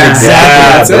side. Exactly.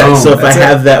 That's it. So if I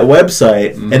have that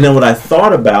website, and then what I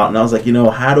thought about, and I was like,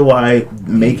 how do I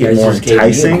make it more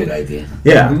enticing? Good idea.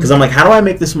 Yeah, because I'm like, how do I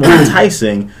make this more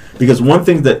enticing? Because one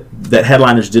thing that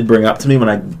headliners did bring up to me when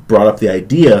I brought up the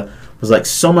idea was like,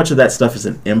 so much of that stuff is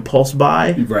an impulse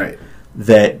buy, right?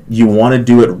 That you want to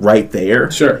do it right there,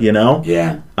 sure.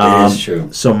 Yeah, it is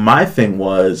true. So my thing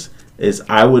is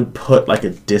I would put like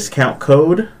a discount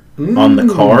code on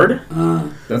the card.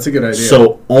 That's a good idea.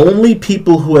 So only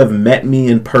people who have met me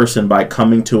in person by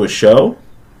coming to a show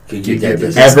get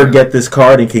this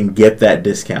card and can get that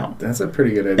discount. That's a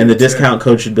pretty good idea. And the discount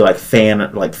code should be like fan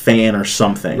or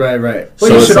something. Right. Well,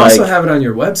 so you should also have it on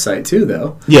your website too,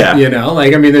 though. Yeah.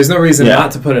 There's no reason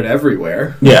not to put it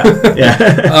everywhere. Yeah.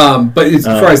 But as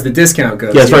far as the discount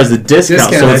goes. Yeah, as far as the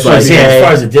discount. So it's like, as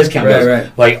far as the discount goes,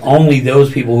 like only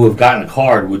those people who have gotten a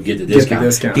card would get the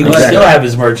discount. He would still have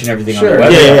his merch and everything on the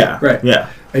website. Yeah. Right. Yeah.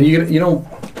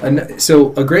 And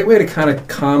so a great way to kind of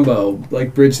combo,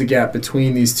 like bridge the gap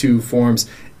between these two forms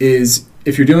is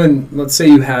if you're doing, let's say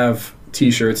you have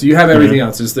T-shirts, you have everything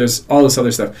else, there's all this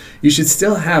other stuff. You should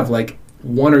still have like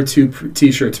one or two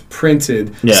T-shirts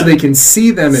printed so they can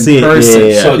see them in person.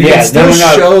 Yeah. So you can still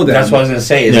show them. That's what I was going to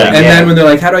say. Then when they're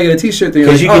like, how do I get a T-shirt? They're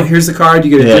like, here's the card.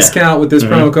 You get a discount with this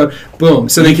promo code. Boom.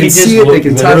 So they can see it. They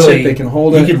can touch it. They can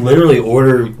hold it. You could literally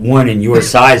order one in your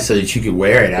size so that you could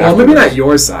wear it afterwards. Well, maybe not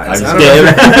your size. I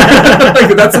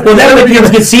don't know. That way people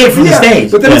can see it from the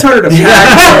stage. But then it's harder to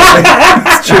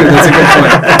pack. It's true.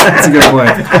 That's a good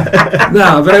point.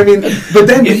 No, but I mean,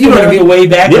 you know what I mean? Way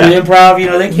back in the improv,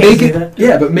 they can't see that.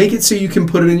 Yeah, but make it so you can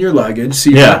put it in your luggage,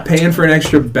 so you're not paying for an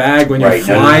extra bag when you're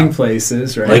flying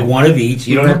places, right? Like one of each.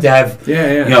 You don't have to have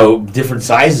different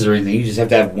sizes or anything. You just have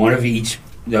to have one of each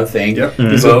thing. Yep. Boom.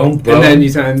 And then you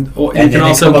can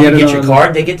also get your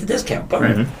card. They get the discount.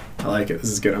 Right. I like it. This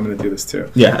is good. I'm going to do this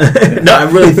too. Yeah. No, I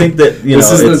really think that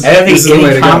I think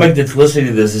any comic that's listening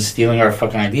to this is stealing our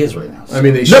fucking ideas right now. So. I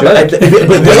mean, they should. But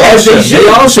they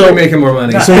all should be making more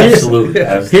money. So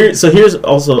here's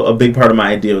also a big part of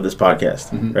my idea with this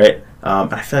podcast, right?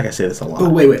 I feel like I say this a lot. Oh,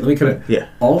 wait. Let me cut it. Yeah.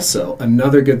 Also,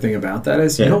 another good thing about that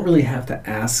is you don't really have to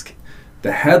ask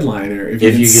the headliner if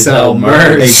you can sell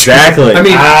merch. Exactly. I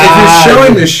mean, if you're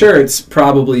showing the shirts,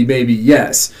 probably, maybe,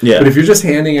 yes. Yeah. But if you're just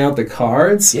handing out the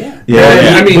cards... Yeah.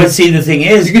 I mean, but see, the thing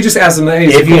is... You could just ask them, hey,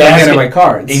 if you ask them my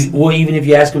cards. Even if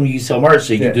you ask them, you sell merch,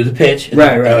 so you can do the pitch.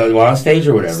 Right. While on stage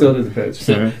or whatever. Still do the pitch.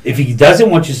 So if he doesn't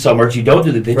want you to sell merch, you don't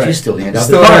do the pitch, you still hand out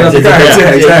the cards.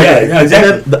 Yeah,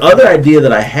 exactly. The other idea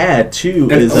that I had, too,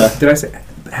 is... Did I say...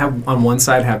 on one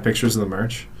side, have pictures of the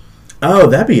merch? Oh,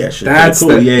 that'd be actually that's cool.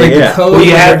 The code.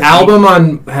 You have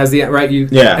album has the right. And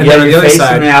then on the other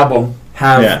side, the album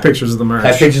have pictures of the merch.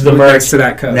 Have pictures of the merch next to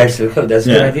that code. Next to the code. That's a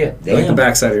good idea. Like the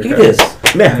backside of your code.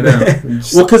 Yeah. I know.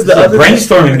 Well, because the other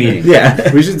brainstorming meeting.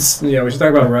 Yeah. we should talk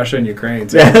about Russia and Ukraine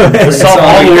too. Let's solve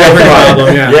all the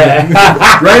problem. Yeah.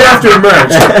 Right after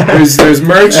merch, there's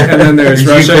merch and then there's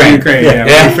Russia and Ukraine.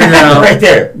 Yeah. We figure out right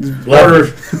there.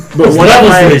 But one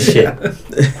of this shit.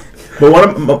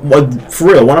 But for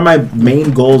real, one of my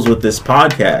main goals with this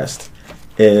podcast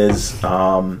is,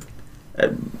 I'm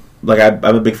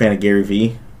a big fan of Gary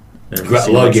Vee,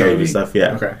 Love Gary Vee stuff.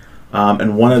 Yeah. Okay.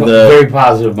 And one of the very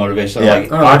positive motivation,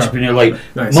 like entrepreneur, like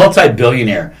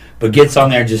multi-billionaire, but gets on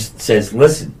there and just says,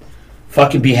 "Listen,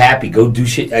 fucking be happy, go do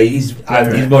shit." He's a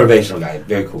motivational guy,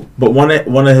 very cool. But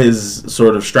one of his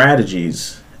sort of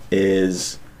strategies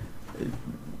is,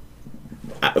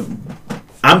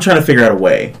 I'm trying to figure out a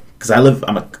way, because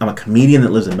I'm a comedian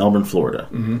that lives in Melbourne, Florida.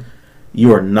 Mm-hmm.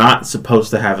 You are not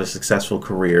supposed to have a successful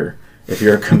career if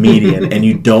you're a comedian and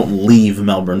you don't leave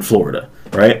Melbourne, Florida,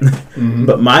 right? Mm-hmm.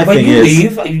 But my thing you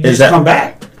is, leave, you just come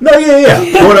back. No, yeah.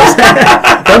 But what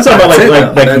I'm talking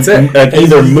about, like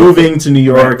either moving to New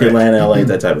York, Atlanta, LA,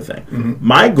 that type of thing. Mm-hmm.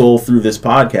 My goal through this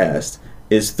podcast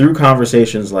is, through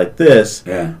conversations like this,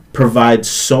 provide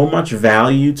so much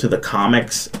value to the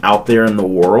comics out there in the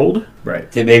world.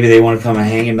 Right. That maybe they want to come and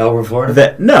hang in Melbourne, Florida?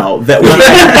 That we're not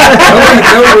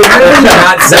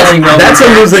selling Melbourne. That's a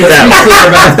losing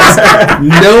battle.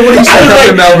 Nobody should come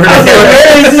to Melbourne.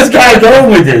 Where is this guy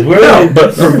going with this?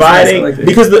 But providing,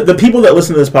 because the people that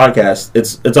listen to this podcast,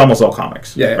 it's almost all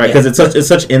comics, right? Because it's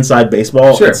such inside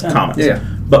baseball. Sure. It's comics. Yeah.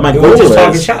 But my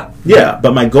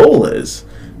goal is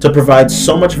to provide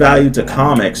so much value to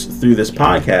comics through this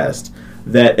podcast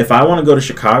that if I want to go to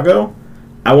Chicago,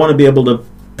 I want to be able to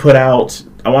put out.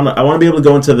 I want to be able to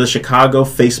go into the Chicago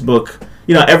Facebook.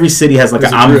 You know, every city has like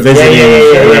I'm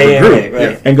visiting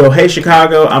group, and go, "Hey,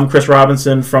 Chicago, I'm Chris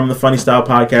Robinson from the Funny Style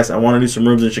Podcast. I want to do some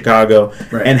rooms in Chicago,"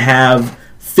 and have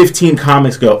 15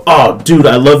 comics go, "Oh, dude,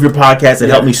 I love your podcast. It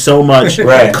helped me so much.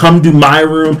 Come do my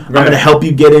room. I'm going to help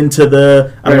you get into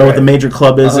the, I don't know what the major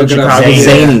club is in Chicago,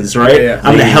 Zanies, right?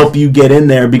 I'm going to help you get in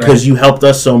there because you helped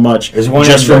us so much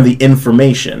just from the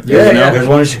information." There's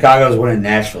one in Chicago, there's one in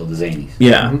Nashville, the Zanies.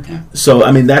 So,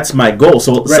 I mean, that's my goal.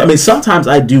 So, I mean, sometimes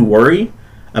I do worry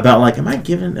about, like, are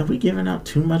we giving out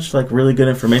too much, like, really good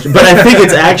information? But I think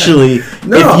it's actually,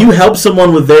 if you help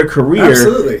someone with their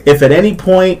career, if at any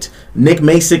point Nik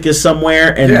Macik is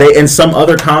somewhere and some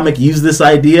other comic use this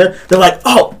idea, they're like,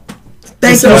 "Oh,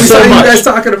 thank you so much. You guys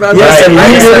talking about this? We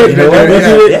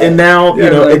did it, and now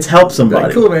it's helped somebody."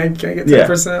 Like, cool, man. Can I get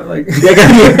 10%? Like, can I get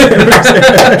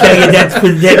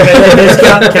that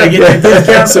discount? Can I get that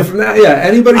discount? So from that,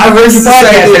 anybody. I've heard your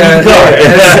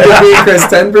podcast. Chris,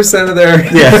 10% of their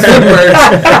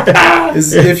merch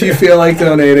is if you feel like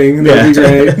donating. That'd be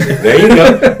great. There you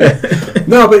go.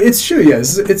 No, but it's true.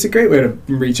 It's a great way to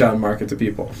reach out and market to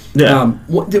people.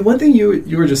 One thing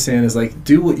you were just saying is, like,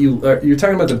 do what you're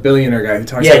talking about, the billionaire guy who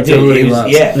talks about doing what he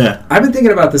loves. I've been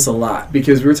thinking about this a lot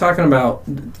because we're talking about,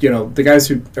 the guys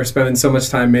who are spending so much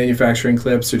time manufacturing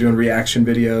clips or doing reaction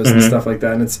videos and stuff like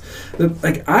that. And it's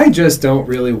like, I just don't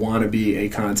really want to be a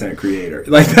content creator.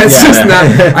 Like, that's just not.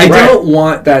 I don't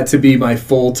want that to be my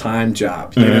full-time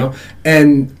job. You know,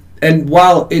 and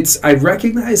while I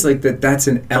recognize, like, that's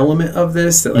an element of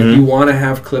this, that, like, you want to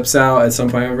have clips out at some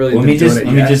point. I'm really let me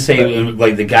just say,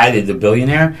 like, the guy the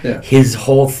billionaire, his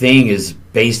whole thing is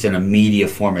based in a media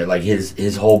format. Like,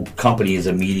 his whole company is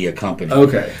a media company.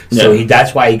 Okay. So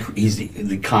that's why he's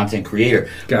the content creator.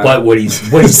 But what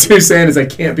he's saying is, I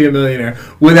can't be a millionaire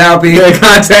without being a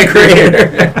content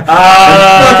creator.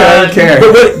 I don't care.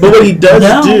 But what he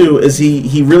does do is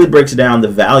he really breaks down the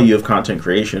value of content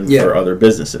creation for other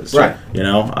businesses. Right.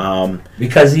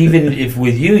 Because even if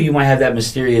with you might have that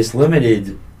mysterious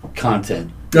limited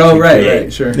content. Oh,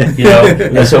 right, sure.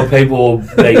 So people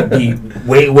be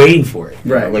waiting for it.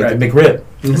 Right, like the McRib.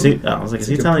 I was like, is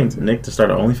he telling Nick to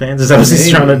start OnlyFans? Is that what he's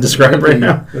trying to describe right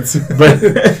now? But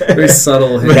very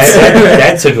subtle.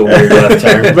 That took a weird left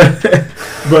turn.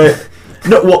 But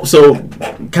no, well, so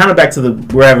kind of back to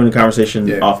we're having a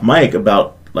conversation off mic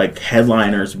about, like,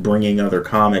 headliners bringing other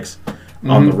comics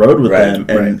on the road with them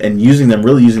and using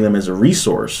them as a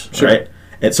resource, right?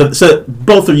 And so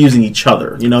both are using each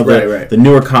other. The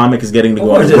newer comic is getting to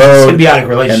go on the road, symbiotic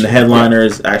relationship, and the headliner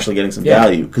is actually getting some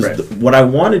value. Because what I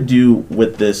want to do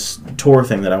with this tour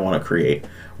thing that I want to create,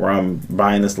 where I'm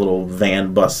buying this little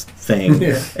van bus thing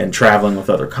and traveling with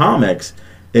other comics,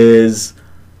 is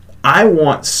I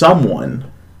want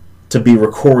someone to be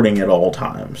recording at all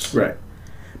times. Right.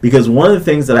 Because one of the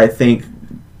things that I think,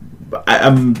 I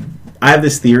have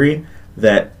this theory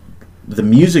that the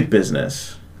music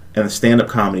business and the stand-up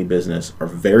comedy business are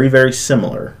very, very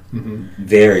similar.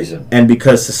 Very similar. And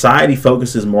because society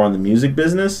focuses more on the music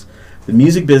business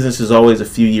is always a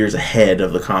few years ahead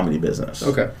of the comedy business.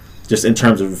 Okay. Just in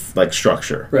terms of, like,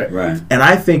 structure. Right. And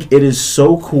I think it is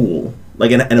so cool,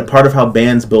 like, and a part of how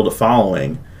bands build a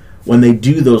following, when they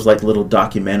do those like little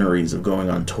documentaries of going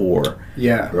on tour.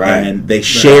 Yeah. Right. And they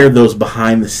share those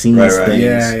behind the scenes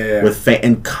things with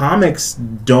and comics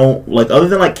don't like, other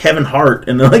than like Kevin Hart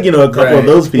and like, a couple of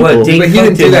those people. Well, but he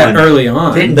didn't do that early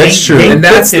on. That's true. And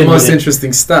that's the most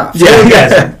interesting stuff.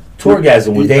 Yeah.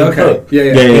 Tourgasm with Dave Cook.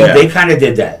 They kind of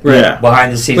did that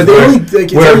behind the scenes. But they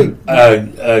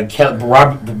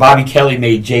Bobby Kelly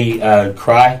made Jay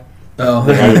cry. Oh,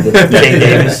 Jay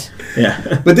Davis.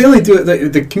 Yeah, but they only do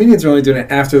it. The comedians are only doing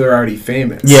it after they're already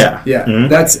famous. Yeah. Mm-hmm.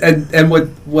 That's and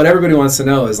what everybody wants to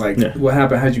know is like, what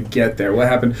happened? How'd you get there? What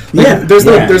happened? Like, there's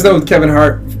no Kevin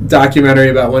Hart documentary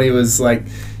about when he was like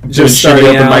just starting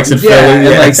out, and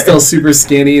like still super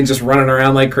skinny and just running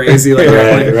around like crazy, like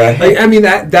Like, I mean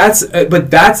that's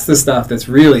the stuff that's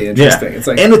really interesting. It's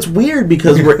like, and it's weird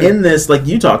because we're in this, like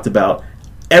you talked about.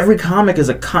 Every comic is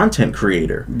a content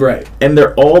creator. Right. And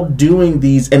they're all doing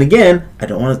these, and again, I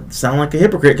don't want to sound like a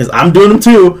hypocrite because I'm doing them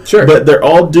too. Sure. But they're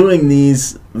all doing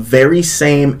these very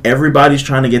same, everybody's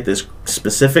trying to get this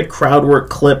specific crowd work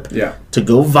clip to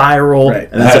go viral. Right.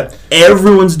 And that's what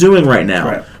everyone's doing right now.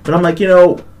 Right. But I'm like,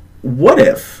 what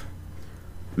if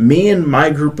me and my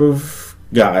group of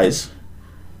guys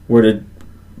were to,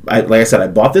 like I said, I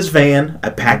bought this van, I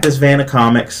packed this van of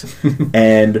comics,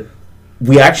 and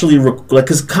we actually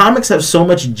because comics have so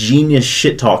much genius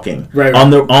shit talking on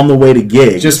the way to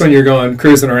gigs. Just when you're going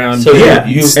cruising around. So you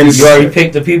already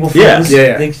picked the people for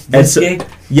this gig?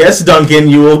 Yes, Duncan,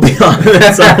 you will be on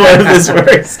it. So this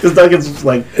works because Duncan's just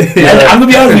like. I'm gonna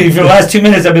be honest with you. For the last 2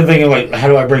 minutes, I've been thinking like, how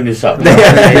do I bring this up?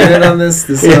 Get in on this.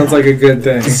 This sounds like a good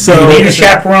thing. So you need a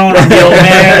chaperone. I'm the old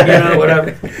man.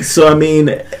 Whatever. So I mean,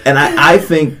 and I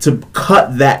think to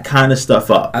cut that kind of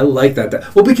stuff up. I like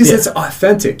that. Well, because it's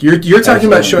authentic. You're talking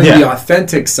about showing the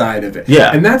authentic side of it.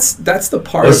 Yeah. And that's the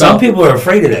part. But some people are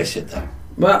afraid of that shit, though.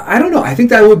 Well, I don't know. I think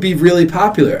that would be really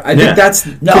popular. I think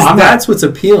that's what's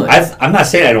appealing. I'm not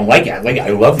saying I don't like it. I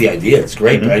love the idea. It's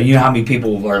great. But you know how many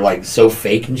people are like so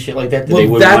fake and shit like that they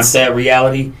wouldn't want that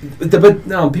reality? But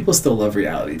no, people still love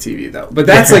reality TV though. But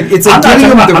that's like it's like getting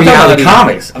them the reality. I'm talking about the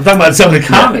comics. I'm talking about some of the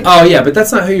comics. Oh yeah, but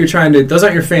that's not who you're trying to. Those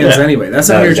aren't your fans anyway. That's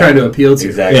not who you're trying to appeal to.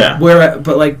 Exactly. Yeah.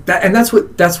 But like that, and that's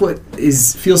what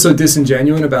feels so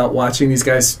disingenuous about watching these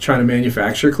guys trying to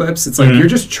manufacture clips. It's like you're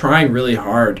just trying really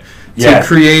hard to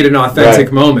create an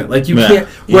authentic moment. Like you can't.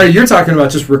 Where you're talking about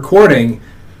just recording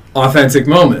authentic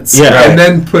moments and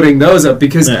then putting those up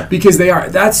because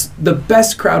that's the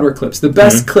best crowd work clips. The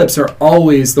best clips are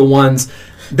always the ones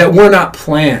that were not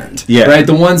planned. Right,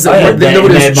 the ones that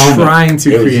nobody was trying to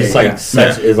create. It's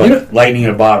like lightning in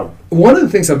a bottle. One of the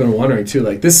things I've been wondering too,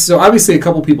 like this. So obviously, a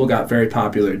couple people got very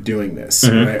popular doing this,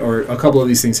 right? Or a couple of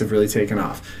these things have really taken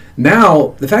off.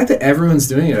 Now, the fact that everyone's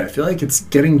doing it, I feel like it's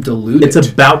getting diluted. It's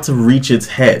about to reach its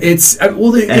head. It's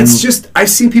just I've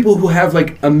seen people who have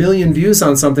like 1 million views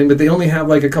on something, but they only have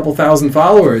like a couple thousand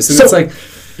followers, and it's like.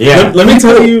 Yeah. Let me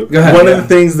tell you one of the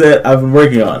things that I've been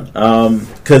working on.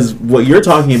 Because what you're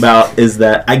talking about is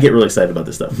that I get really excited about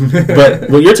this stuff. But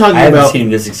what you're talking about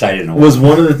seen this excited in a while. Was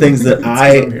one of the things that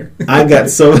I got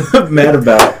so mad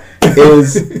about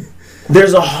is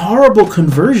there's a horrible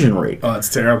conversion rate. Oh, it's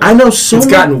terrible. I know it's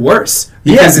gotten worse.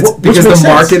 Because the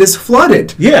market is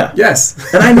flooded. Yeah.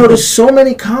 Yes. And I noticed so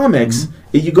many comics.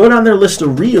 You go down their list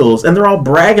of reels, and they're all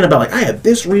bragging about, like, I had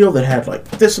this reel that had, like,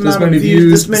 this amount of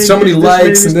views, so many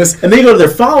likes, and this. And they go to their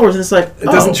followers, and it's like, it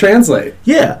doesn't translate.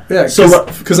 Yeah. Yeah,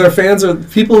 because our fans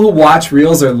people who watch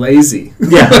reels are lazy.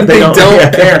 Yeah. they don't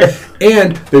care.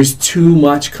 And there's too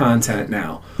much content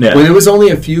now. Yeah. When it was only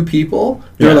a few people,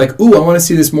 they were like, ooh, I want to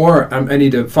see this more. I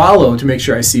need to follow to make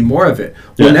sure I see more of it.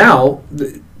 Well, now...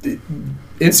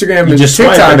 Instagram and just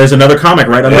TikTok, swipe, and there's another comic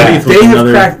right underneath. They have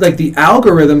cracked, like the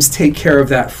algorithms take care of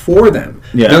that for them.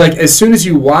 Yeah. They're like, as soon as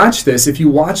you watch this, if you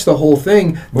watch the whole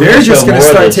thing, they're just going to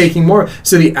start taking more.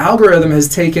 So the algorithm has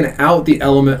taken out the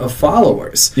element of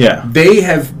followers. Yeah. They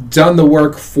have done the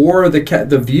work for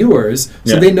the viewers,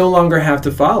 so they no longer have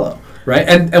to follow. Right?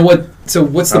 And what's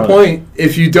the point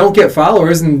if you don't get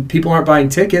followers and people aren't buying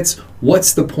tickets?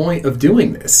 What's the point of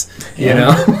doing this? You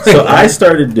know. So I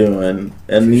started doing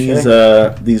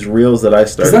these reels that I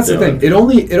started. That's doing. The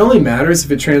thing. It only matters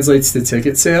if it translates to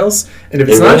ticket sales, and if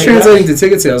it's not translating to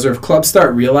ticket sales, or if clubs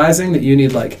start realizing that you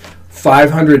need like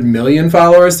 500 million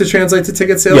followers to translate to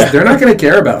ticket sales, they're not going to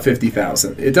care about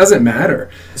 50,000. It doesn't matter.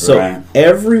 So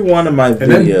every one of my videos,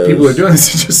 and then people are doing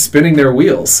this just spinning their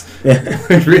wheels.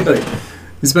 Really,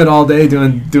 you spend all day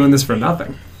doing this for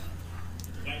nothing.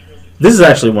 This is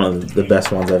actually one of the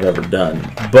best ones I've ever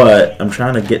done, but I'm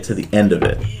trying to get to the end of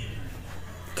it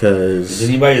Because is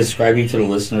anybody describing to the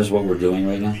listeners what we're doing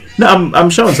right now? No, I'm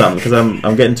showing something because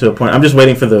I'm getting to a point. I'm just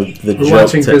waiting for the we're joke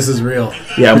watching Chris's reel.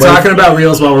 Yeah, we're talking about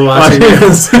reels while we're watching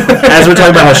reels. As we're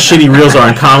talking about how shitty reels are,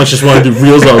 and comics just want to do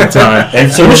reels all the time.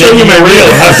 And so we'll show you my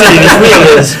reel. How shitty this reel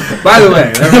is. By the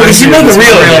way, we should make a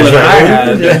reel that I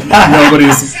had.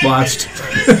 Nobody's watched.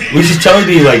 We should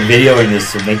totally be like videoing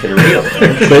this and make it a reel.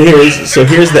 But here's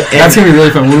the end. That's gonna be really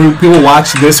fun. When people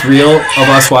watch this reel of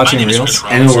us watching reels,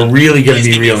 and we're really gonna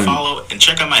be reeling. Follow and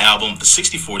check out my album, The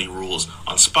 60/40 Rules,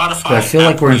 on Spotify. But I feel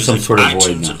like we're in some sort of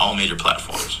void now. And all major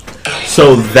platforms.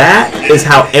 So that is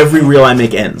how every reel I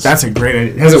make ends. That's a great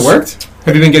idea. Has it worked?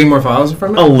 Have you been getting more followers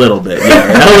from it? A little bit,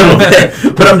 yeah, a little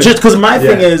bit. But I'm just because my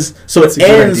thing is, so it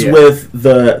ends with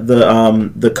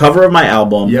the cover of my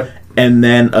album. Yep. And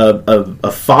then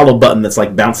a follow button that's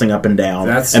like bouncing up and down.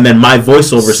 And then my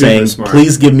voiceover saying, smart.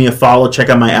 please give me a follow, check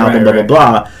out my album, blah, blah,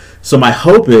 blah. So my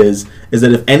hope is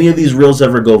that if any of these reels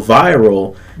ever go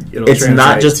viral, it's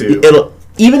not just,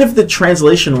 even if the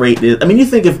translation rate is, I mean, you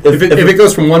think if it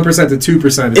goes from 1% to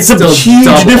 2%, it's a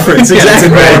huge difference.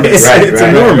 Exactly. It's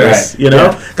enormous, you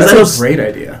know? That's a great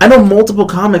idea. I know multiple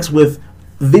comics with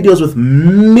videos with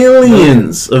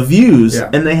millions of views,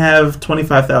 and they have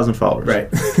 25,000 followers. Right.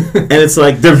 And it's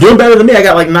like they're doing better than me. I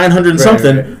got like 900 and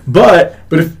something. Right.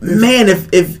 But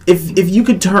if you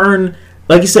could turn,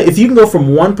 like you said, if you can go from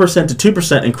 1% to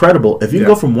 2%, incredible. If you can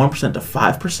go from 1% to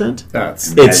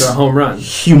 5%, it's a home run.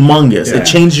 Humongous. Yeah. It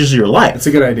changes your life. It's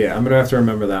a good idea. I'm gonna have to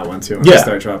remember that one too when I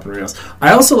start dropping reels.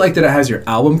 I also like that it has your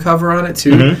album cover on it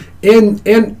too,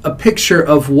 and a picture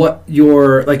of what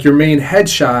your main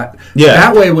headshot. Yeah.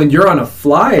 That way, when you're on a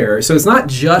flyer, so it's not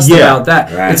just about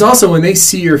that. Right. It's also when they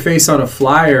see your face on a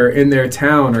flyer in their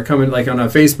town or coming like on a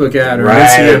Facebook ad or an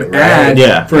Instagram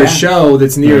ad for a show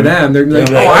that's near them. They're like,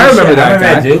 oh, I remember that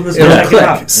guy. It'll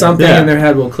click. Something in their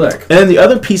head will click. And then the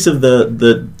other piece of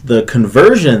the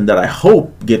conversion that I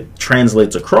hope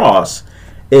translates across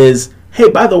is,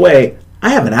 hey, by the way, I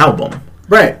have an album.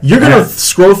 Right. You're going to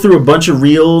scroll through a bunch of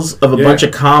reels of a bunch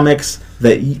of comics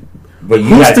that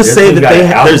who's to say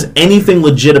that there's anything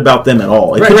legit about them at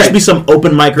all? It could just be some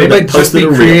open micer that posted a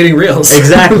reel. Creating reels.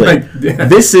 Exactly.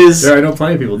 I know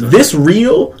plenty of people do this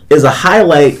reel is a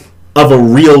highlight of a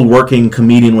real working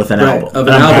comedian with an album. And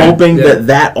I'm hoping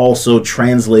that also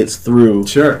translates through.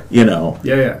 Sure. You know.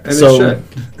 Yeah. And it should.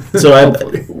 So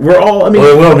we're all, I mean.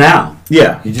 Well, it will now.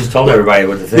 Yeah. You just told everybody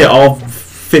what to think. Yeah, all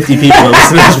 50 people that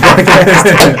listen to this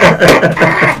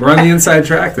podcast. We're on the inside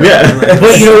track, though. Yeah. But,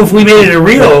 if we made it a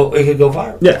reel, it could go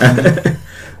viral. Yeah.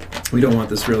 We don't want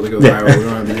this reel to go viral. We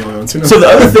don't have to be the only ones. So the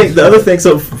other thing,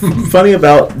 so funny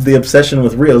about the obsession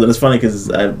with reels, and it's funny because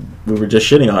we were just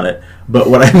shitting on it, but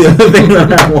the other thing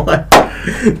that I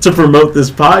want to promote this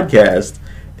podcast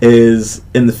is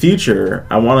in the future,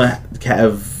 I want to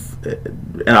have,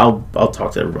 and I'll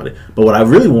talk to everybody, but what I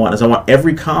really want is I want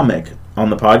every comic on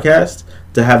the podcast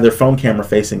to have their phone camera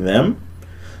facing them,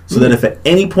 so that if at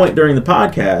any point during the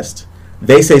podcast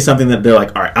they say something that they're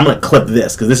like, all right, I'm going to clip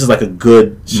this because this is like a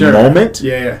good moment,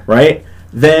 right?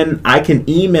 Then I can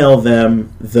email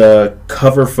them the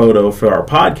cover photo for our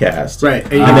podcast, right?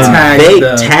 And, then they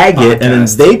tag it, and then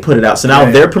they put it out. So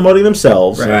now they're promoting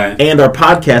themselves, and our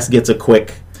podcast gets a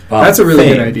quick. That's a really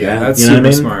thing. good idea. Yeah. That's you know super what I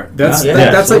mean? smart.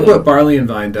 That's like what Barley and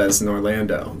Vine does in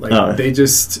Orlando. Like they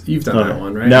just you've done that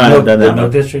one, right? No, I haven't done that.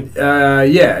 Milk District.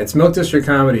 Yeah, it's Milk District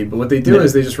Comedy. But what they do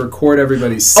is they just record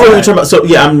everybody's set. Oh, you're talking about. So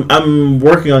I'm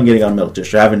working on getting on Milk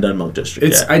District. I haven't done Milk District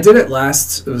yet. I did it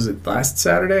last. Was it last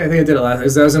Saturday? I think I did it last.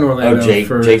 Because I was in Orlando.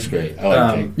 Oh, Jake's great. I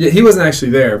like Jake. Yeah, he wasn't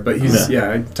actually there, but he's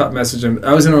I messaged him.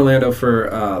 I was in Orlando for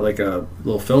like a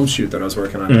little film shoot that I was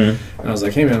working on, and I was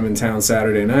like, hey man, I'm in town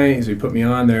Saturday night. So he put me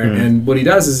on there, and what he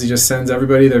does is he just sends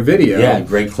everybody their video. Yeah,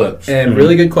 great clips. And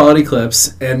really good quality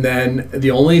clips. And then the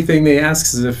only thing they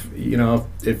ask is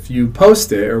if you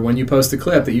post it or when you post a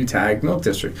clip that you tag Milk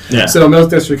District. Yeah. So Milk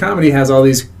District Comedy has all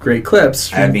these great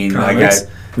clips. I mean, comics.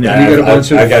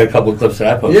 I got a couple of clips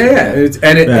that I posted.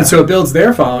 And so it builds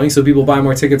their following, so people buy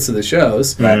more tickets to the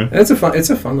shows. Right. And it's a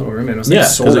fun little room. And it was like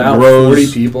sold out, grows,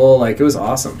 40 people. Like it was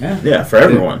awesome. Yeah, for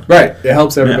everyone. It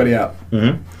helps everybody out.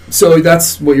 Mm-hmm. So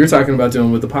that's what you're talking about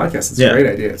doing with the podcast. It's a great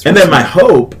idea. And then my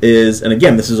hope is, and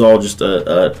again, this is all just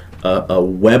a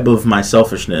web of my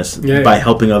selfishness by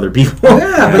helping other people.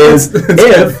 Yeah, is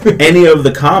if any of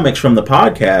the comics from the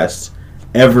podcast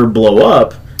ever blow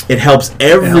up, it helps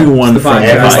everyone from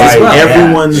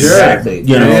everyone's,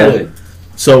 exactly.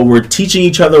 So we're teaching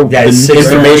each other the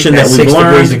information that we've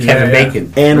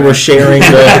learned, and we're sharing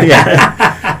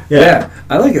the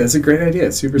I like it. It's a great idea.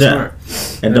 It's super smart.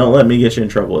 And don't let me get you in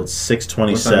trouble. It's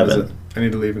 6:27. I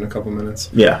need to leave in a couple minutes.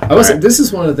 Yeah. This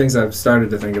is one of the things I've started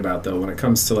to think about, though, when it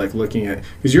comes to, like, looking at...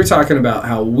 Because you're talking about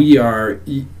how we are,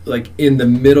 like, in the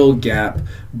middle gap.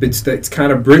 It's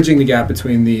kind of bridging the gap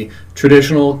between the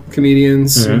traditional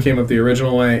comedians who came up the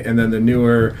original way and then the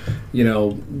newer,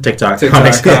 TikTok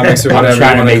comics or whatever I'm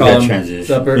trying you to make call that them.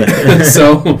 transition.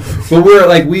 So, but we're,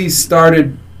 like, we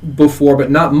started... before,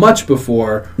 but not much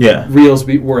before, Reels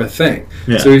were a thing.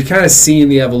 Yeah. So we've kind of seen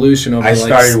the evolution over I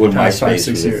started when MySpace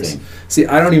 5-6 years. See,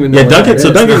 I don't even know. Yeah, Duncan.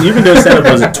 So Duncan, you've been doing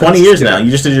stand-up for 20 years now.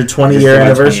 You just did your 20-year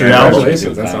anniversary album.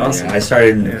 That's awesome. I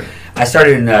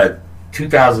started in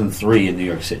 2003 in New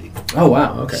York City. Oh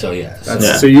wow. Okay. So yeah.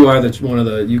 So you are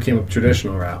you came up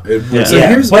traditional route.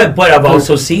 But I've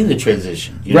also seen the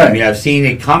transition. You know what I mean? I've seen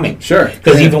it coming. Sure.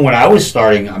 Because even when I was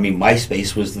starting, I mean,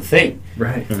 MySpace was the thing.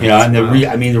 Right. And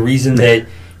the reason that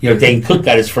Dane Cook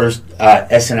got his first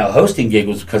SNL hosting gig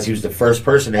was because he was the first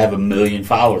person to have 1 million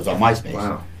followers on MySpace.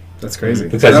 Wow. That's crazy.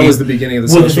 Because that was the beginning of the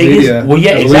social media.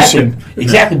 Evolution.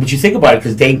 Exactly. But you think about it,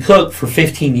 because Dane Cook for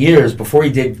 15 years before he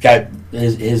got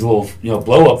his little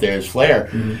blow up there, his flare.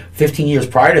 15 years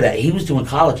prior to that, he was doing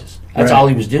colleges. That's all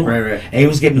he was doing. Right. And he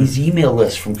was getting these email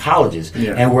lists from colleges.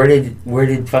 Yeah. And where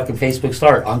did fucking Facebook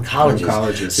start? On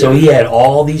colleges. So he had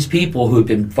all these people who had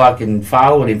been fucking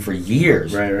following him for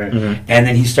years. Right. And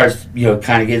then he starts,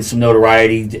 kind of getting some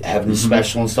notoriety, having a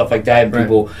special and stuff like that, and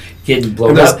people getting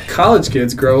blown up. And those college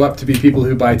kids grow up to be people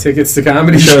who buy tickets to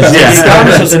comedy shows.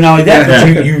 And not only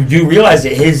that, but you do realize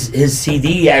that his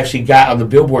CD actually got on the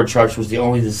Billboard charts, was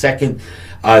the second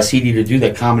CD to do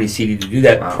that, comedy CD to do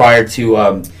that, prior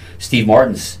to Steve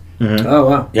Martin's. Oh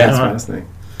wow, yeah, that's fascinating.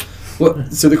 Well,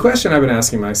 so the question I've been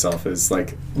asking myself is,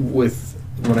 like, when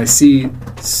I see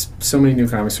so many new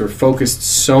comics who are focused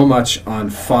so much on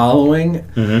following,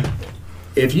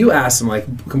 if you ask them, like,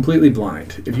 completely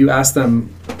blind, if you ask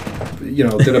them,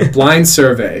 did a blind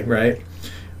survey, right?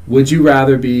 Would you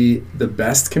rather be the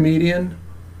best comedian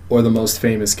or the most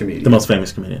famous comedian? The most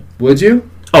famous comedian. Would you?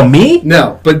 Oh, me?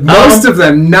 No, but most of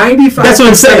them, 95%. That's what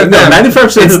I'm saying. Of them,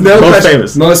 95% is most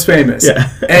famous. Most famous. Yeah.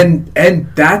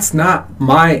 And that's not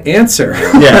my answer.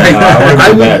 Yeah.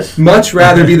 I would much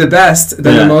rather be the best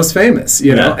than the most famous.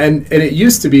 And it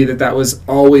used to be that was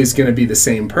always going to be the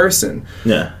same person.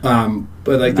 Yeah.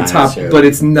 But like but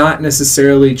it's not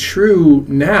necessarily true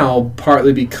now.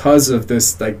 Partly because of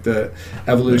this, like the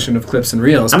evolution of clips and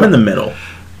reels. I'm in the middle.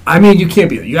 I mean, you can't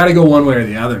be. You got to go one way or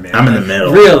the other, man. I'm in the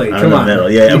middle. Really? I'm Come in on. the middle.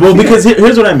 Yeah. Well, because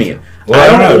here's what I mean. Well, I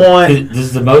don't want.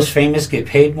 Does the most famous get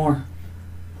paid more?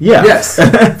 Yeah. Yes,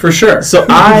 for sure. So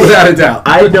without a doubt,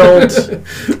 I don't.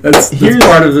 that's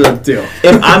part of the deal.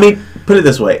 Put it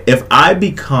this way: if I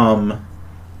become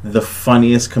the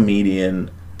funniest comedian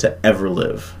to ever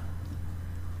live,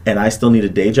 and I still need a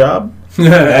day job,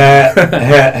 I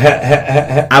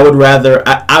would rather.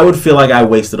 I would feel like I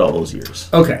wasted all those years.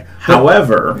 Okay.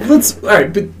 However, all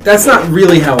right, but that's not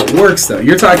really how it works, though.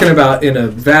 You're talking about in a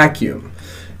vacuum.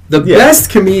 The best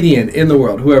comedian in the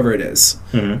world, whoever it is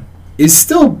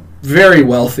still very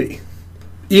wealthy,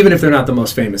 even if they're not the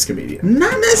most famous comedian.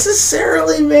 Not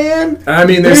necessarily, man. I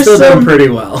mean, they're still doing pretty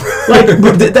well.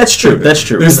 That's true. They're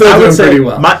still doing pretty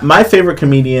well. My favorite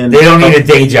comedian. They don't need a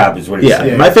day job, is what he's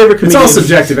saying. My favorite comedian. It's all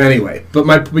subjective anyway,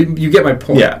 but you get my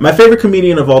point. Yeah, my favorite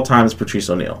comedian of all time is Patrice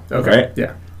O'Neal. Okay. Right?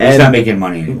 Yeah. He's not making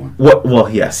money anymore. Well,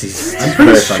 yes, he's. I'm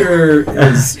pretty sure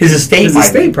his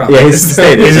estate probably. Yeah, his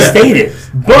estate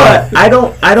is. But I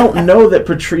don't know that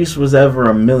Patrice was ever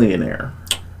a millionaire.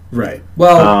 Right.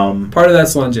 Well, part of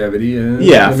that's longevity. For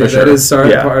sure. That is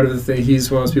part of the thing. He's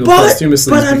one of those people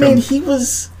posthumously. But I mean, he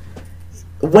was.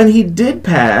 When he did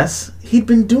pass, he'd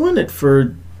been doing it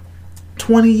for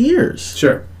 20 years.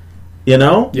 Sure.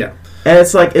 Yeah. And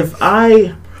it's like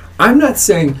I'm not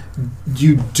saying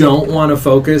you don't want to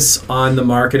focus on the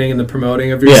marketing and the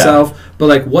promoting of yourself, but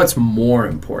like, what's more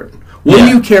important? What do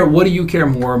you care? What do you care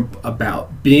more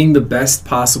about? Being the best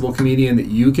possible comedian that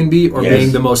you can be, or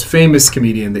being the most famous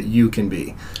comedian that you can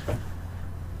be?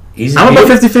 I'm about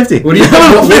 50-50. What do you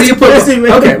put?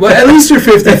 Okay, well, at least you're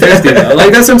 50-50 though.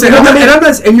 Like, that's what I'm saying.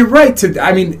 And you're right.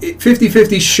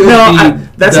 50-50 should be.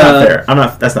 That's not fair.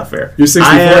 That's not fair. You're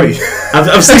 60-40. I'm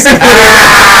 60-40.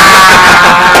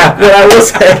 But I will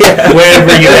say, way to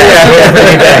bring it back.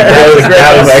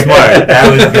 That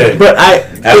was good. But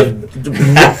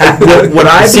would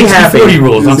I be happy? 40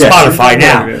 rules on Spotify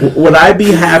now. Would I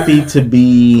be happy to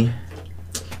be?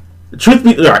 All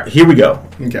right, here we go.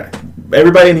 Okay.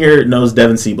 Everybody in here knows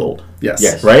Devin Siebold.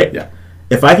 Yes. Right? Yeah.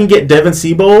 If I can get Devin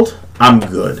Siebold, I'm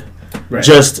good. Right.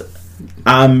 Just to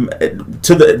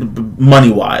the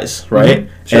money wise, right?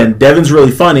 Mm-hmm. Sure. And Devin's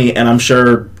really funny, and I'm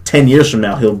sure 10 years from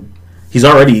now he's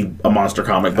already a monster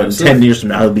comic, but in 10 years from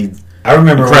now he'll be I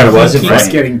remember when it wasn't He keeps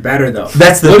funny. getting better though.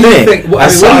 That's the what thing. Do you think, what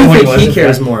do you think he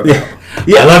cares more about?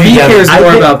 Yeah, I love He you, cares Devin.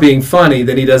 more about being funny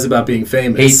than he does about being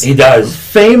famous. He does.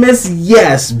 famous,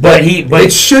 yes, But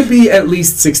it should be at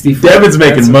least 64. Devin's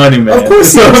making money, man. Of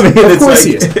course he So, is. I mean, Of it's course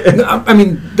like- he is. No, I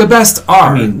mean, the best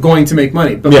are going to make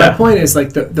money. But my point is,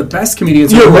 like, the best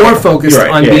comedians You're are more right. focused You're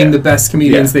right. on Yeah, being yeah. the best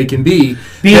comedians they can be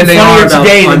Being than they funnier are about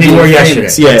today than on they being were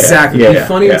famous. yesterday. Yeah, Exactly. yeah, Be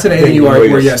funnier yeah. today than you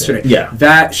were yesterday. Yeah.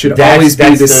 That should That's- always be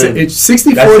that's the... the-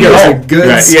 60-40 that's the is a goal. good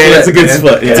Right. split. Yeah, it's a good man.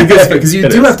 split. Yeah. It's a good split. Because you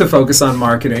It do is. have to focus on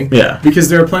marketing. Yeah. Because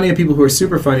there are plenty of people who are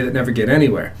super funny that never get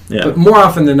anywhere. Yeah. But more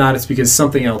often than not, it's because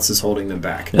something else is holding them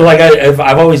back. Well, like I've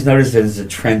always noticed that it's a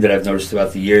trend that I've noticed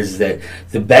throughout the years is that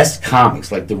the best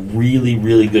comics, like the really,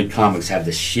 really good comics, have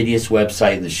the shittiest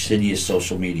website and the shittiest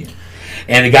social media.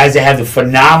 And the guys that have the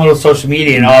phenomenal social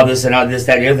media and all this, that, and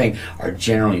the other thing, are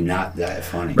generally not that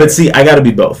funny. But see, I got to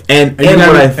be both, and And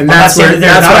that's saying why that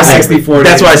there's not a 60-40.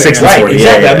 That's why is. 60-40. right,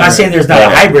 exactly. Yeah, I'm not saying there's not a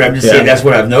hybrid. I'm just saying that's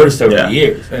what I've noticed over Yeah. the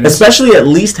years. And especially at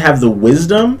least have the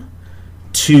wisdom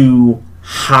to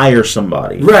hire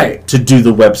somebody Right. to do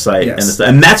the website Yes.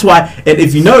 and that's why. And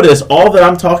if you notice, all that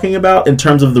I'm talking about in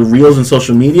terms of the reels and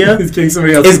social media It's getting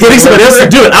somebody else is getting somebody else to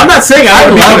do it. I'm not saying I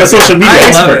I become love a it. social media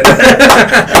I love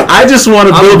expert. I just want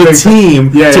to I'm build a a big-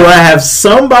 team Yeah, to yeah. where I have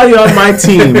somebody on my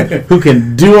team who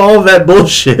can do all of that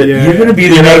bullshit. Yeah. You're going to be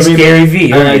the You know what next I mean? Gary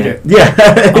Vee. I aren't like you? it.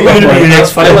 Yeah, You're going to be the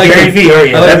next fucking like Gary it. Vee, aren't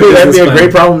you? I like that'd be a business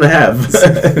great plan. problem to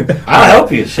have. I'll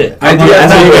help you. Shit. I do.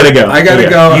 That's where you gotta go. I gotta Yeah.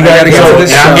 go. You I gotta gotta go. get to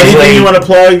this Yeah, show. Anything you want to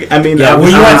plug? I mean, Yeah, where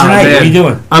you at tonight? man. What are you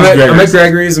doing? I'm at Gregory's.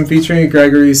 Gregory's. I'm featuring at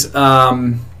Gregory's.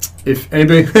 If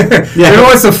anybody Yeah. anyone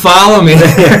wants to follow me,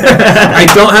 I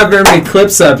don't have very many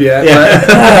clips up yet,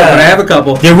 but I have a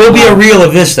couple. There will be a reel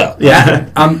of this, though. Yeah.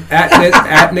 I'm at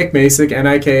Nik Macik,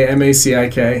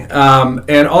 NIKMACIK,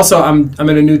 and also I'm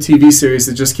in a new TV series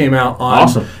that just came out on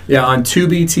Awesome. on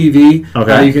Tubi TV.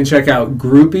 Okay. You can check out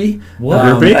Groupie. What?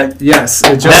 Groupie? Yes,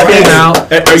 it just That came is-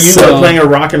 out. Are you So- playing a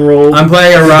rock and roll? I'm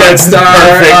playing a rock That's star.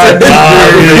 perfect.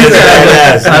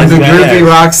 I'm the That's groupie badass.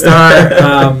 rock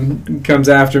star. Comes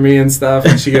after me and stuff,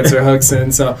 and she gets her hooks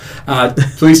in. So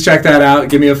please check that out.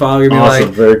 Give me a follow. Give me Awesome. a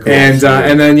like. Very cool.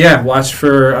 And then watch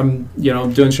for I'm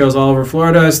doing shows all over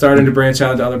Florida. Starting to branch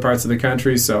out to other parts of the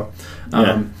country. So.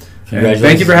 Yeah. And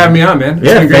thank you for having me on, man. It's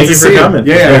Yeah, been great thank to you for see coming.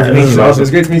 Yeah, It's great to meet you. It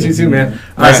was great to meet you too, man.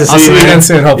 All Nice right, to I'll see you, see you man. again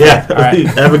soon. Hopefully. Yeah. All right.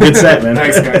 Have a good set, man.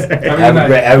 Thanks, guys. Have a good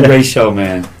night. Have a great show,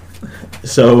 man.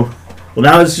 So, well,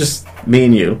 now it's just me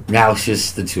and you. Now it's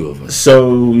just the two of us.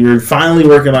 So you're finally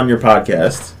working on your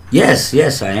podcast. Yes,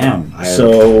 I am.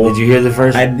 So- did you hear the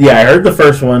first? I heard the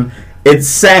first one. It's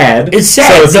sad. It's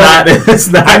sad. So it's No, not. It's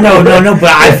not. I know, no, but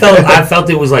I felt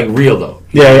it was like real though.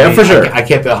 You Yeah, know what yeah, I mean? for sure. I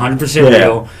kept it 100% Yeah.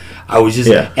 real. I was just,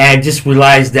 Yeah. and I just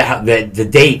realized that the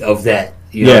date of that.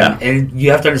 You know, Yeah. and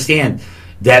you have to understand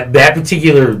that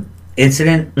particular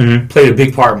incident Mhm. played a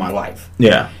big part in my life.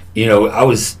 Yeah. You know, I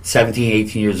was 17,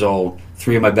 18 years old.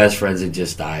 3 of my best friends had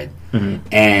just died. Mhm.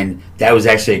 And that was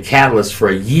actually a catalyst for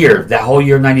a year. That whole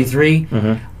year of 93,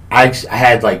 Mhm. I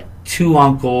had like 2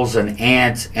 uncles, an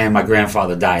aunt, and my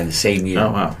grandfather died in the same year.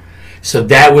 Oh wow. So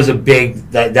that was a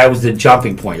big, that was the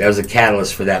jumping point. That was a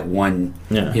catalyst for that one,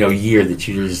 Yeah. year that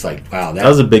you were just like, wow, That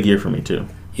was a big year for me too.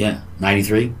 yeah,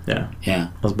 93? Yeah. Yeah.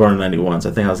 I was born in '91, so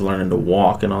I think I was learning to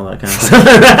walk and all that kind of stuff.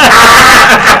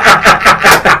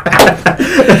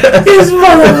 This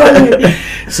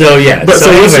motherfucker. So yeah. But so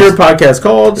what's anyways, your podcast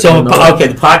called? So And, uh, okay,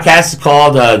 the podcast is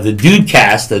called the Dude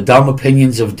Cast, the Dumb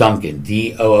Opinions of Duncan,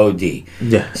 DOOD.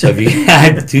 Yeah. So if you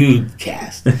got Dude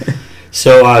Cast,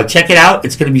 so check it out.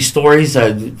 It's going to be stories.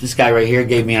 This guy right here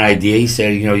gave me an idea. He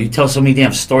said, you tell so many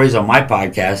damn stories on my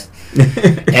podcast,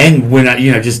 and when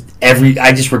I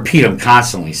just repeat them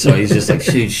constantly. So he's just like,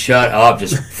 dude, shut up,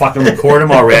 just fucking record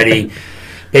them already.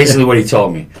 Basically, what he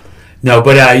told me. No,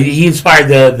 but he inspired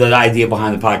the idea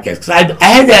behind the podcast because I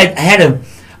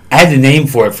had the name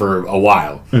for it for a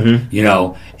while, and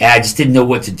I just didn't know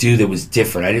what to do that was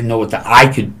different. I didn't know what I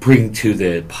could bring to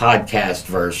the podcast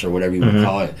verse or whatever you would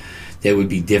call it that would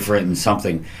be different and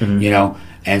something,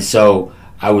 And so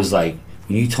I was like,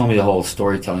 when you told me the whole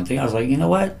storytelling thing, I was like, you know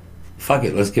what? Fuck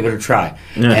it, let's give it a try.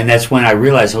 Yeah. And that's when I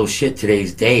realized, oh shit,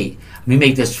 today's date. Let me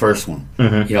make this first one,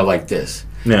 like this.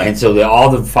 Yeah. And so all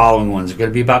the following ones are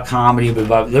going to be about comedy, they're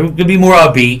going to be more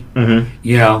upbeat,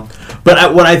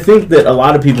 But what I think that a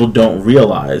lot of people don't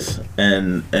realize,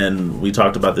 and we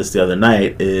talked about this the other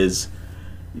night, is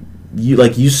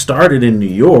you started in New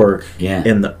York Yeah.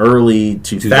 in the early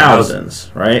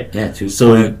 2000s, right? Yeah, So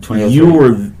 2003. you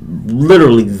were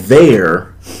literally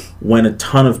there when a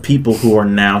ton of people who are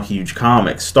now huge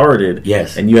comics started.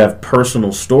 Yes. And you have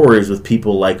personal stories with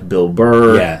people like Bill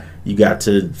Burr. Yeah. You got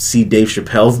to see Dave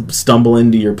Chappelle stumble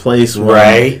into your place.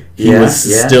 Right. He was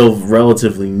still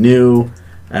relatively new.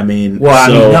 I mean,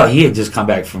 no, he had just come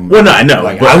back from. Well, no, I know.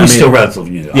 Like, I was still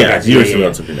relatively new. Yeah, you were still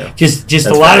relatively new. Just That's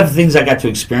a lot of things I got to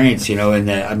experience, and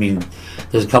I mean,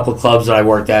 there's a couple of clubs that I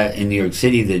worked at in New York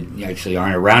City that actually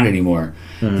aren't around anymore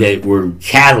that were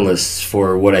catalysts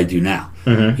for what I do now.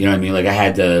 You know what I mean? Like I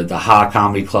had the Ha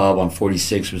Comedy Club on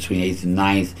 46th between 8th and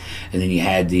 9th, and then you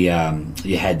had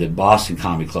the Boston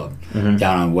Comedy Club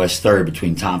down on West 3rd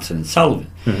between Thompson and Sullivan,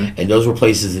 and those were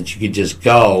places that you could just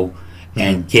go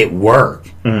and get work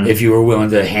if you were willing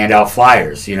to hand out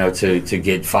flyers, to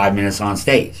get 5 minutes on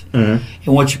stage. And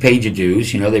once you paid your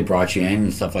dues, they brought you in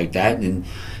and stuff like that, and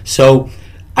so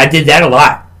I did that a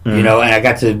lot, and I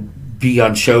got to be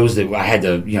on shows that I had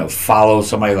to, follow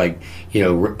somebody like,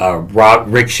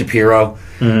 Rick Shapiro,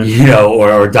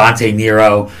 or Dante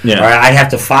Nero. Yeah. Or I'd have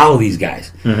to follow these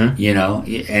guys,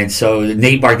 and so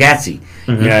Nate Bargatze,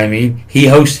 you know what I mean? He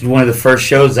hosted one of the first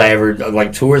shows I ever,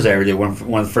 like tours I ever did, one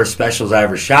of the first specials I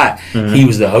ever shot. He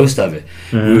was the host of it.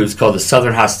 It was called the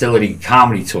Southern Hostility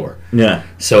Comedy Tour. Yeah.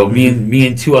 So me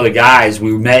and two other guys,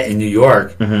 we met in New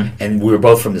York, and we were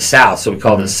both from the South, so we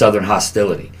called it Southern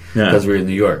Hostility because we were in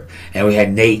New York, and we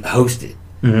had Nate host it.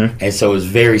 And so it was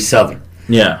very Southern.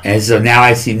 Yeah. And so now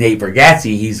I see Nate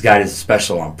Bargatze. He's got his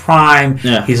special on Prime.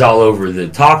 Yeah. He's all over the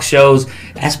talk shows.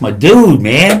 That's my dude,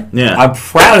 man. Yeah. I'm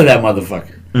proud of that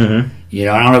motherfucker. I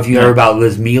don't know if you heard about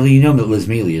Liz Mealy. You know what Liz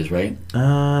Mealy is, right?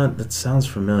 That sounds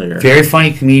familiar. Very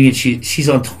funny comedian. She's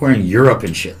on tour in Europe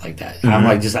and shit like that. And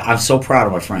I'm so proud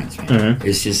of my friends, man.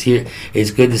 It's just here.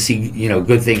 It's good to see,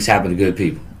 good things happen to good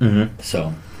people.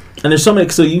 So. And there's so many.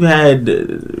 So you had.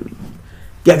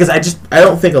 Yeah, because I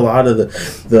don't think a lot of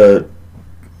the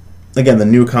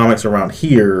new comics around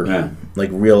here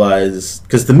realize,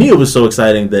 because to me it was so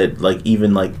exciting that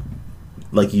even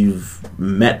you've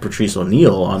met Patrice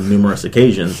O'Neal on numerous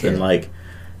occasions and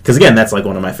because again that's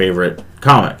one of my favorite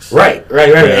comics. Right.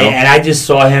 And I just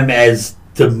saw him as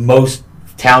the most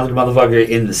talented motherfucker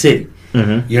in the city. You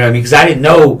know what I mean? Because I didn't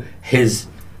know his.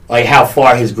 How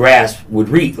far his grasp could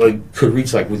reach,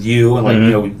 with you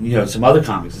and some other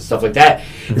comics and stuff like that.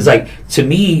 It's to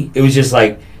me, it was just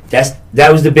that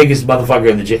was the biggest motherfucker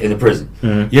in the prison. You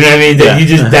know what I mean? That you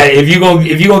just if you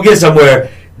gonna get somewhere,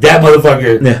 that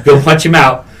motherfucker go punch him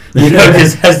out.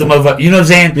 Just has the motherfucker. You know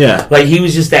what I'm saying? Yeah. He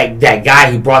was just that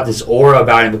guy who brought this aura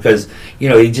about him because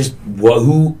he just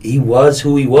who he was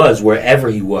wherever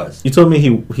he was. You told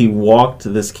me he walked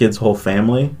this kid's whole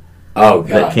family. Oh,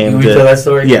 God. You want me to tell that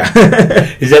story? Yeah.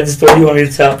 Is that the story you want me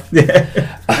to tell? Yeah.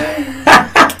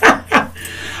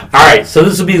 All right, so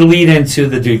this will be the lead into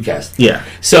the Dudecast. Yeah.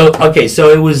 So, okay, so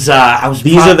it was,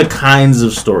 These are the kinds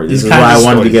of stories. This is why I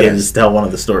wanted to get in to tell one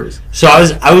of the stories. So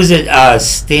I was at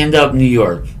Stand Up New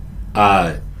York.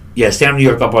 Stand Up New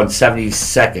York up on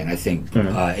 72nd, I think,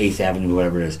 8th Avenue,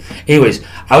 whatever it is. Anyways,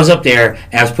 I was up there,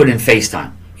 and I was putting in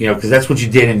FaceTime. Because that's what you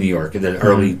did in New York in the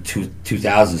early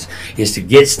 2000s, is to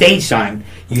get stage time,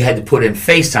 you had to put in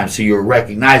FaceTime so you were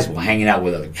recognizable, hanging out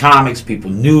with other comics,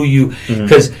 people knew you.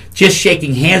 Because just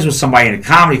shaking hands with somebody in a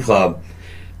comedy club,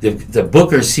 the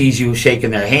booker sees you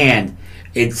shaking their hand,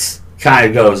 it's kind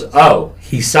of goes, oh,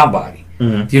 he's somebody.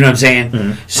 Do you know what I'm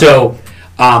saying? So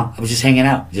I was just hanging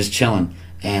out, just chilling,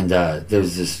 and there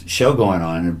was this show going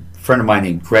on, and a friend of mine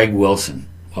named Greg Wilson,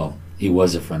 he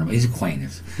was a friend of mine. He's an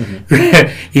acquaintance.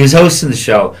 He was hosting the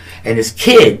show, and this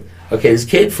kid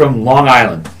from Long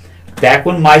Island, back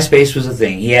when MySpace was a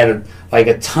thing, he had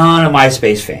a ton of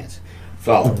MySpace fans,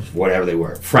 followers, whatever they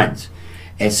were, friends,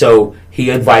 and so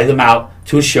he invited them out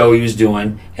to a show he was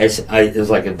doing. It was I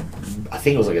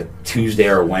think it was a Tuesday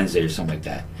or a Wednesday or something like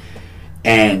that,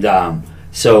 and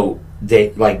so they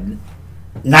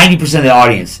 90% of the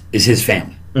audience is his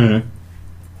family,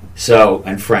 so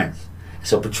and friends.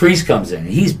 So Patrice comes in,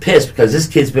 and he's pissed because this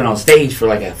kid's been on stage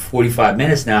for 45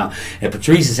 minutes now, and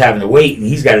Patrice is having to wait, and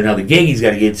he's got another gig he's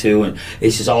got to get to, and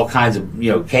it's just all kinds of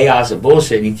chaos and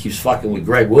bullshit, and he keeps fucking with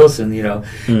Greg Wilson,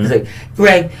 He's like,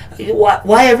 Greg,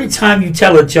 why every time you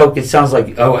tell a joke it sounds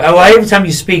like, why every time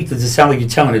you speak does it sound like you're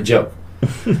telling a joke?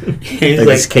 He's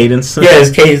his cadence? Yeah,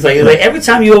 his cadence. Like every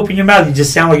time you open your mouth you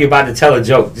just sound like you're about to tell a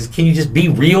joke. Can you just be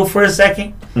real for a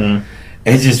second? And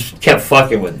he just kept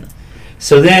fucking with him.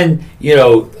 So then,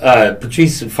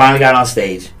 Patrice finally got on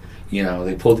stage.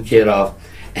 They pulled the kid off.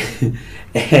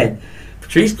 And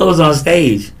Patrice goes on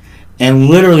stage and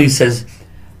literally says,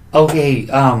 okay,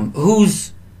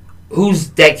 who's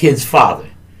that kid's father?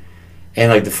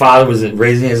 And, the father was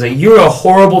raising his hand. You're a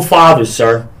horrible father,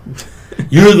 sir.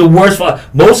 You're the worst father.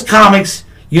 Most comics,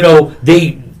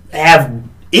 they have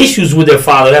issues with their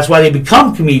father. That's why they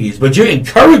become comedians. But you're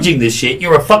encouraging this shit.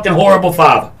 You're a fucking horrible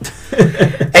father.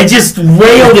 And just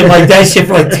railed him like that shit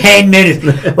for like 10 minutes.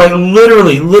 Like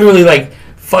literally like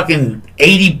fucking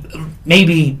 80,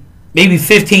 maybe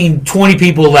 15, 20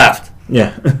 people left.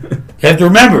 Yeah. You have to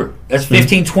remember, that's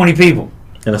 15, 20 people.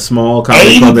 In a small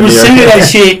comedy club 80% of that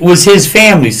shit was his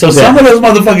family. So some of those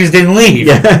motherfuckers didn't leave.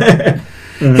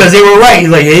 Because they were right. He's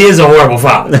like, he is a horrible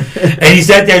father. And he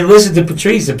sat there and listened to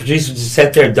Patrice. And Patrice just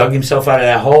sat there and dug himself out of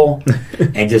that hole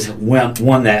and just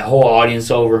won that whole audience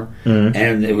over.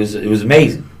 And it was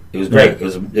amazing. It was great. It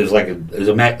was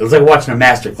like watching a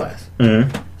master class.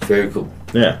 It's very cool.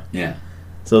 Yeah.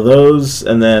 So those,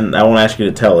 and then I won't ask you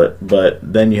to tell it, but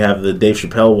then you have the Dave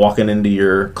Chappelle walking into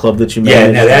your club that you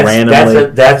made randomly.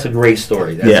 That's a great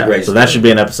story. That's a great story. That should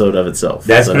be an episode of itself.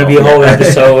 That's going to be a whole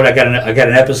episode. I got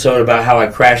an episode about how I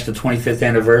crashed the 25th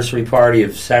anniversary party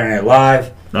of Saturday Night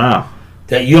Live. Wow.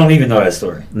 That you don't even know that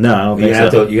story. No, I don't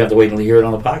think so. You have to wait until you hear it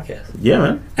on the podcast.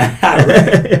 Yeah,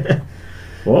 man.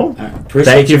 Well,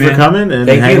 thank you for coming and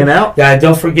hanging out. Yeah,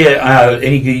 don't forget,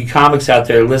 any comics out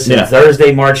there, listen,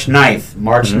 Thursday, March 9th.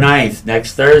 March 9th,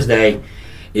 next Thursday,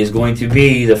 is going to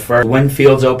be the first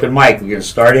Winfield's open mic. We're going to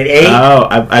start at 8. Oh,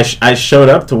 I showed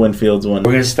up to Winfield's one.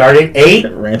 We're going to start at 8.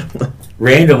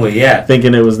 Randomly, yeah.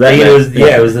 Thinking it was that night.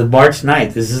 It was the March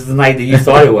 9th. This is the night that you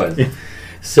thought it was.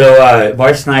 So,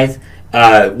 March 9th,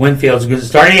 Winfield's going to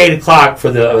start at 8 o'clock.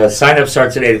 For the sign-up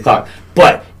starts at 8 o'clock.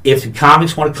 But if the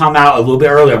comics want to come out a little bit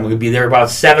earlier, I'm going to be there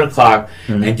about 7 o'clock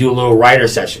and do a little writer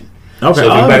session. Okay. So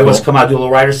if anybody wants to come out and do a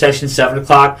little writer session, 7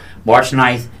 o'clock, March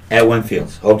 9th at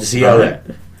Winfield's. Hope to see you all there.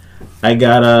 I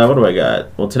got, what do I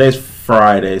got? Well, today's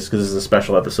Fridays because this is a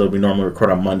special episode. We normally record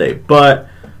on Monday. But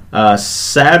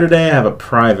Saturday I have a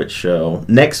private show.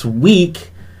 Next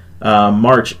week,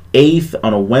 March 8th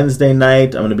on a Wednesday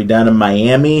night, I'm going to be down in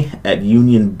Miami at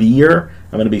Union Beer.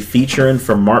 I'm going to be featuring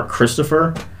for Mark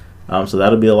Christopher. So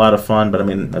that'll be a lot of fun, but I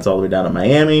mean, that's all the way down at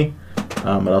Miami.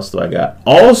 What else do I got?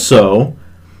 Also,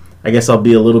 I guess I'll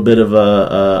be a little bit of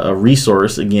a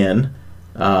resource again.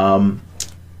 March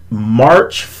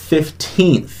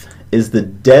 15th is the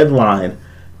deadline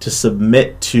to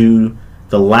submit to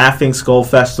the Laughing Skull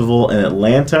Festival in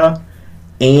Atlanta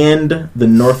and the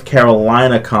North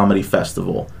Carolina Comedy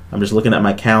Festival. I'm just looking at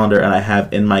my calendar, and I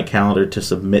have in my calendar to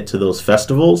submit to those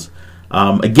festivals.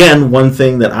 Again, one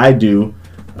thing that I do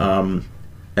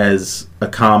as a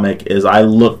comic is I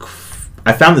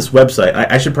found this website.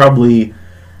 I should probably,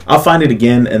 I'll find it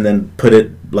again and then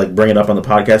bring it up on the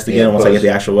podcast again once I get the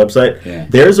actual website. Yeah.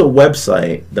 There's a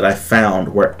website that I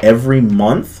found where every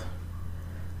month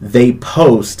they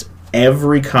post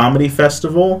every comedy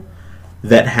festival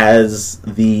that has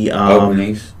the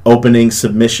opening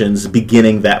submissions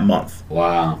beginning that month.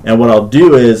 Wow. And what I'll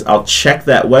do is I'll check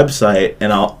that website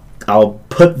and I'll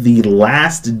put the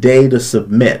last day to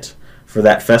submit for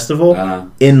that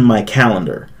festival in my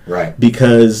calendar. Right.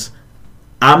 Because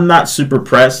I'm not super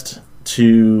pressed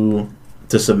to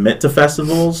submit to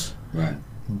festivals. Right.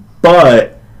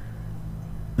 But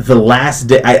the last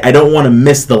day, I don't want to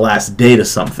miss the last day to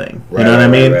something. You know what I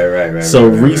mean? Right. So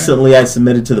recently I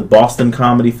submitted to the Boston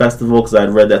Comedy Festival because I'd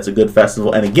read that's a good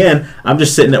festival. And again, I'm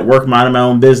just sitting at work minding my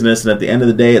own business. And at the end of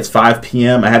the day, it's 5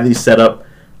 p.m. I have these set up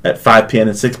at 5 p.m.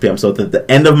 and 6 p.m. So at the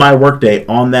end of my workday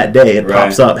on that day, it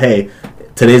pops up, hey,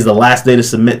 today's the last day to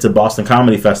submit to Boston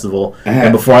Comedy Festival.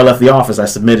 And before I left the office, I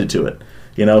submitted to it.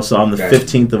 You know, so on the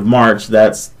 15th of March,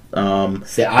 that's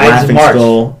Laughing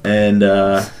Skull and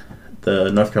the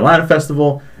North Carolina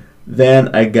Festival.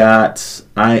 Then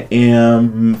I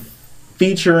am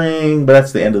featuring, but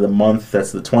that's the end of the month.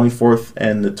 That's the 24th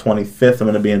and the 25th. I'm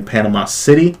going to be in Panama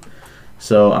City.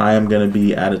 So I am going to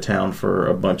be out of town for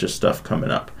a bunch of stuff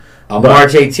coming up.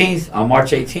 March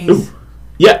 18th. Ooh,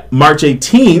 yeah, March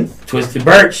 18th.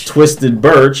 Twisted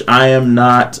Birch. I am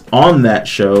not on that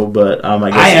show, but I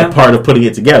guess a part of putting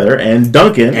it together. And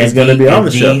Duncan is going to be on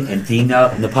the show. And Dean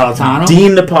Napolitano.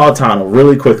 Dean Napolitano,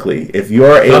 really quickly. If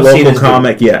you're a local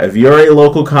comic, if you're a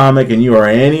local comic and you are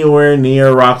anywhere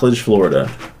near Rockledge,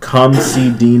 Florida, come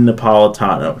see Dean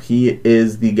Napolitano. He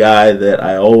is the guy that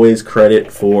I always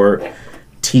credit for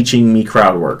teaching me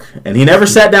crowd work. And he never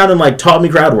sat down and taught me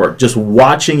crowd work. Just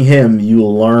watching him, you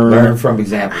learn from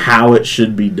example how it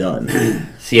should be done.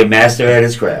 See a master at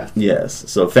his craft. Yes.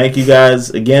 So thank you guys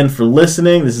again for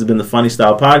listening. This has been the Funny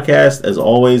Style Podcast. As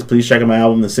always, please check out my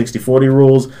album, The 60/40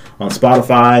 Rules, on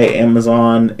Spotify,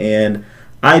 Amazon, and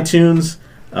iTunes.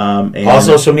 And all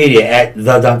social media at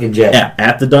The Duncan Jay. Yeah,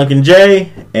 at The Duncan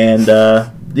Jay. And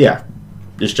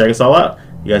just check us all out.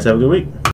 You guys have a good week.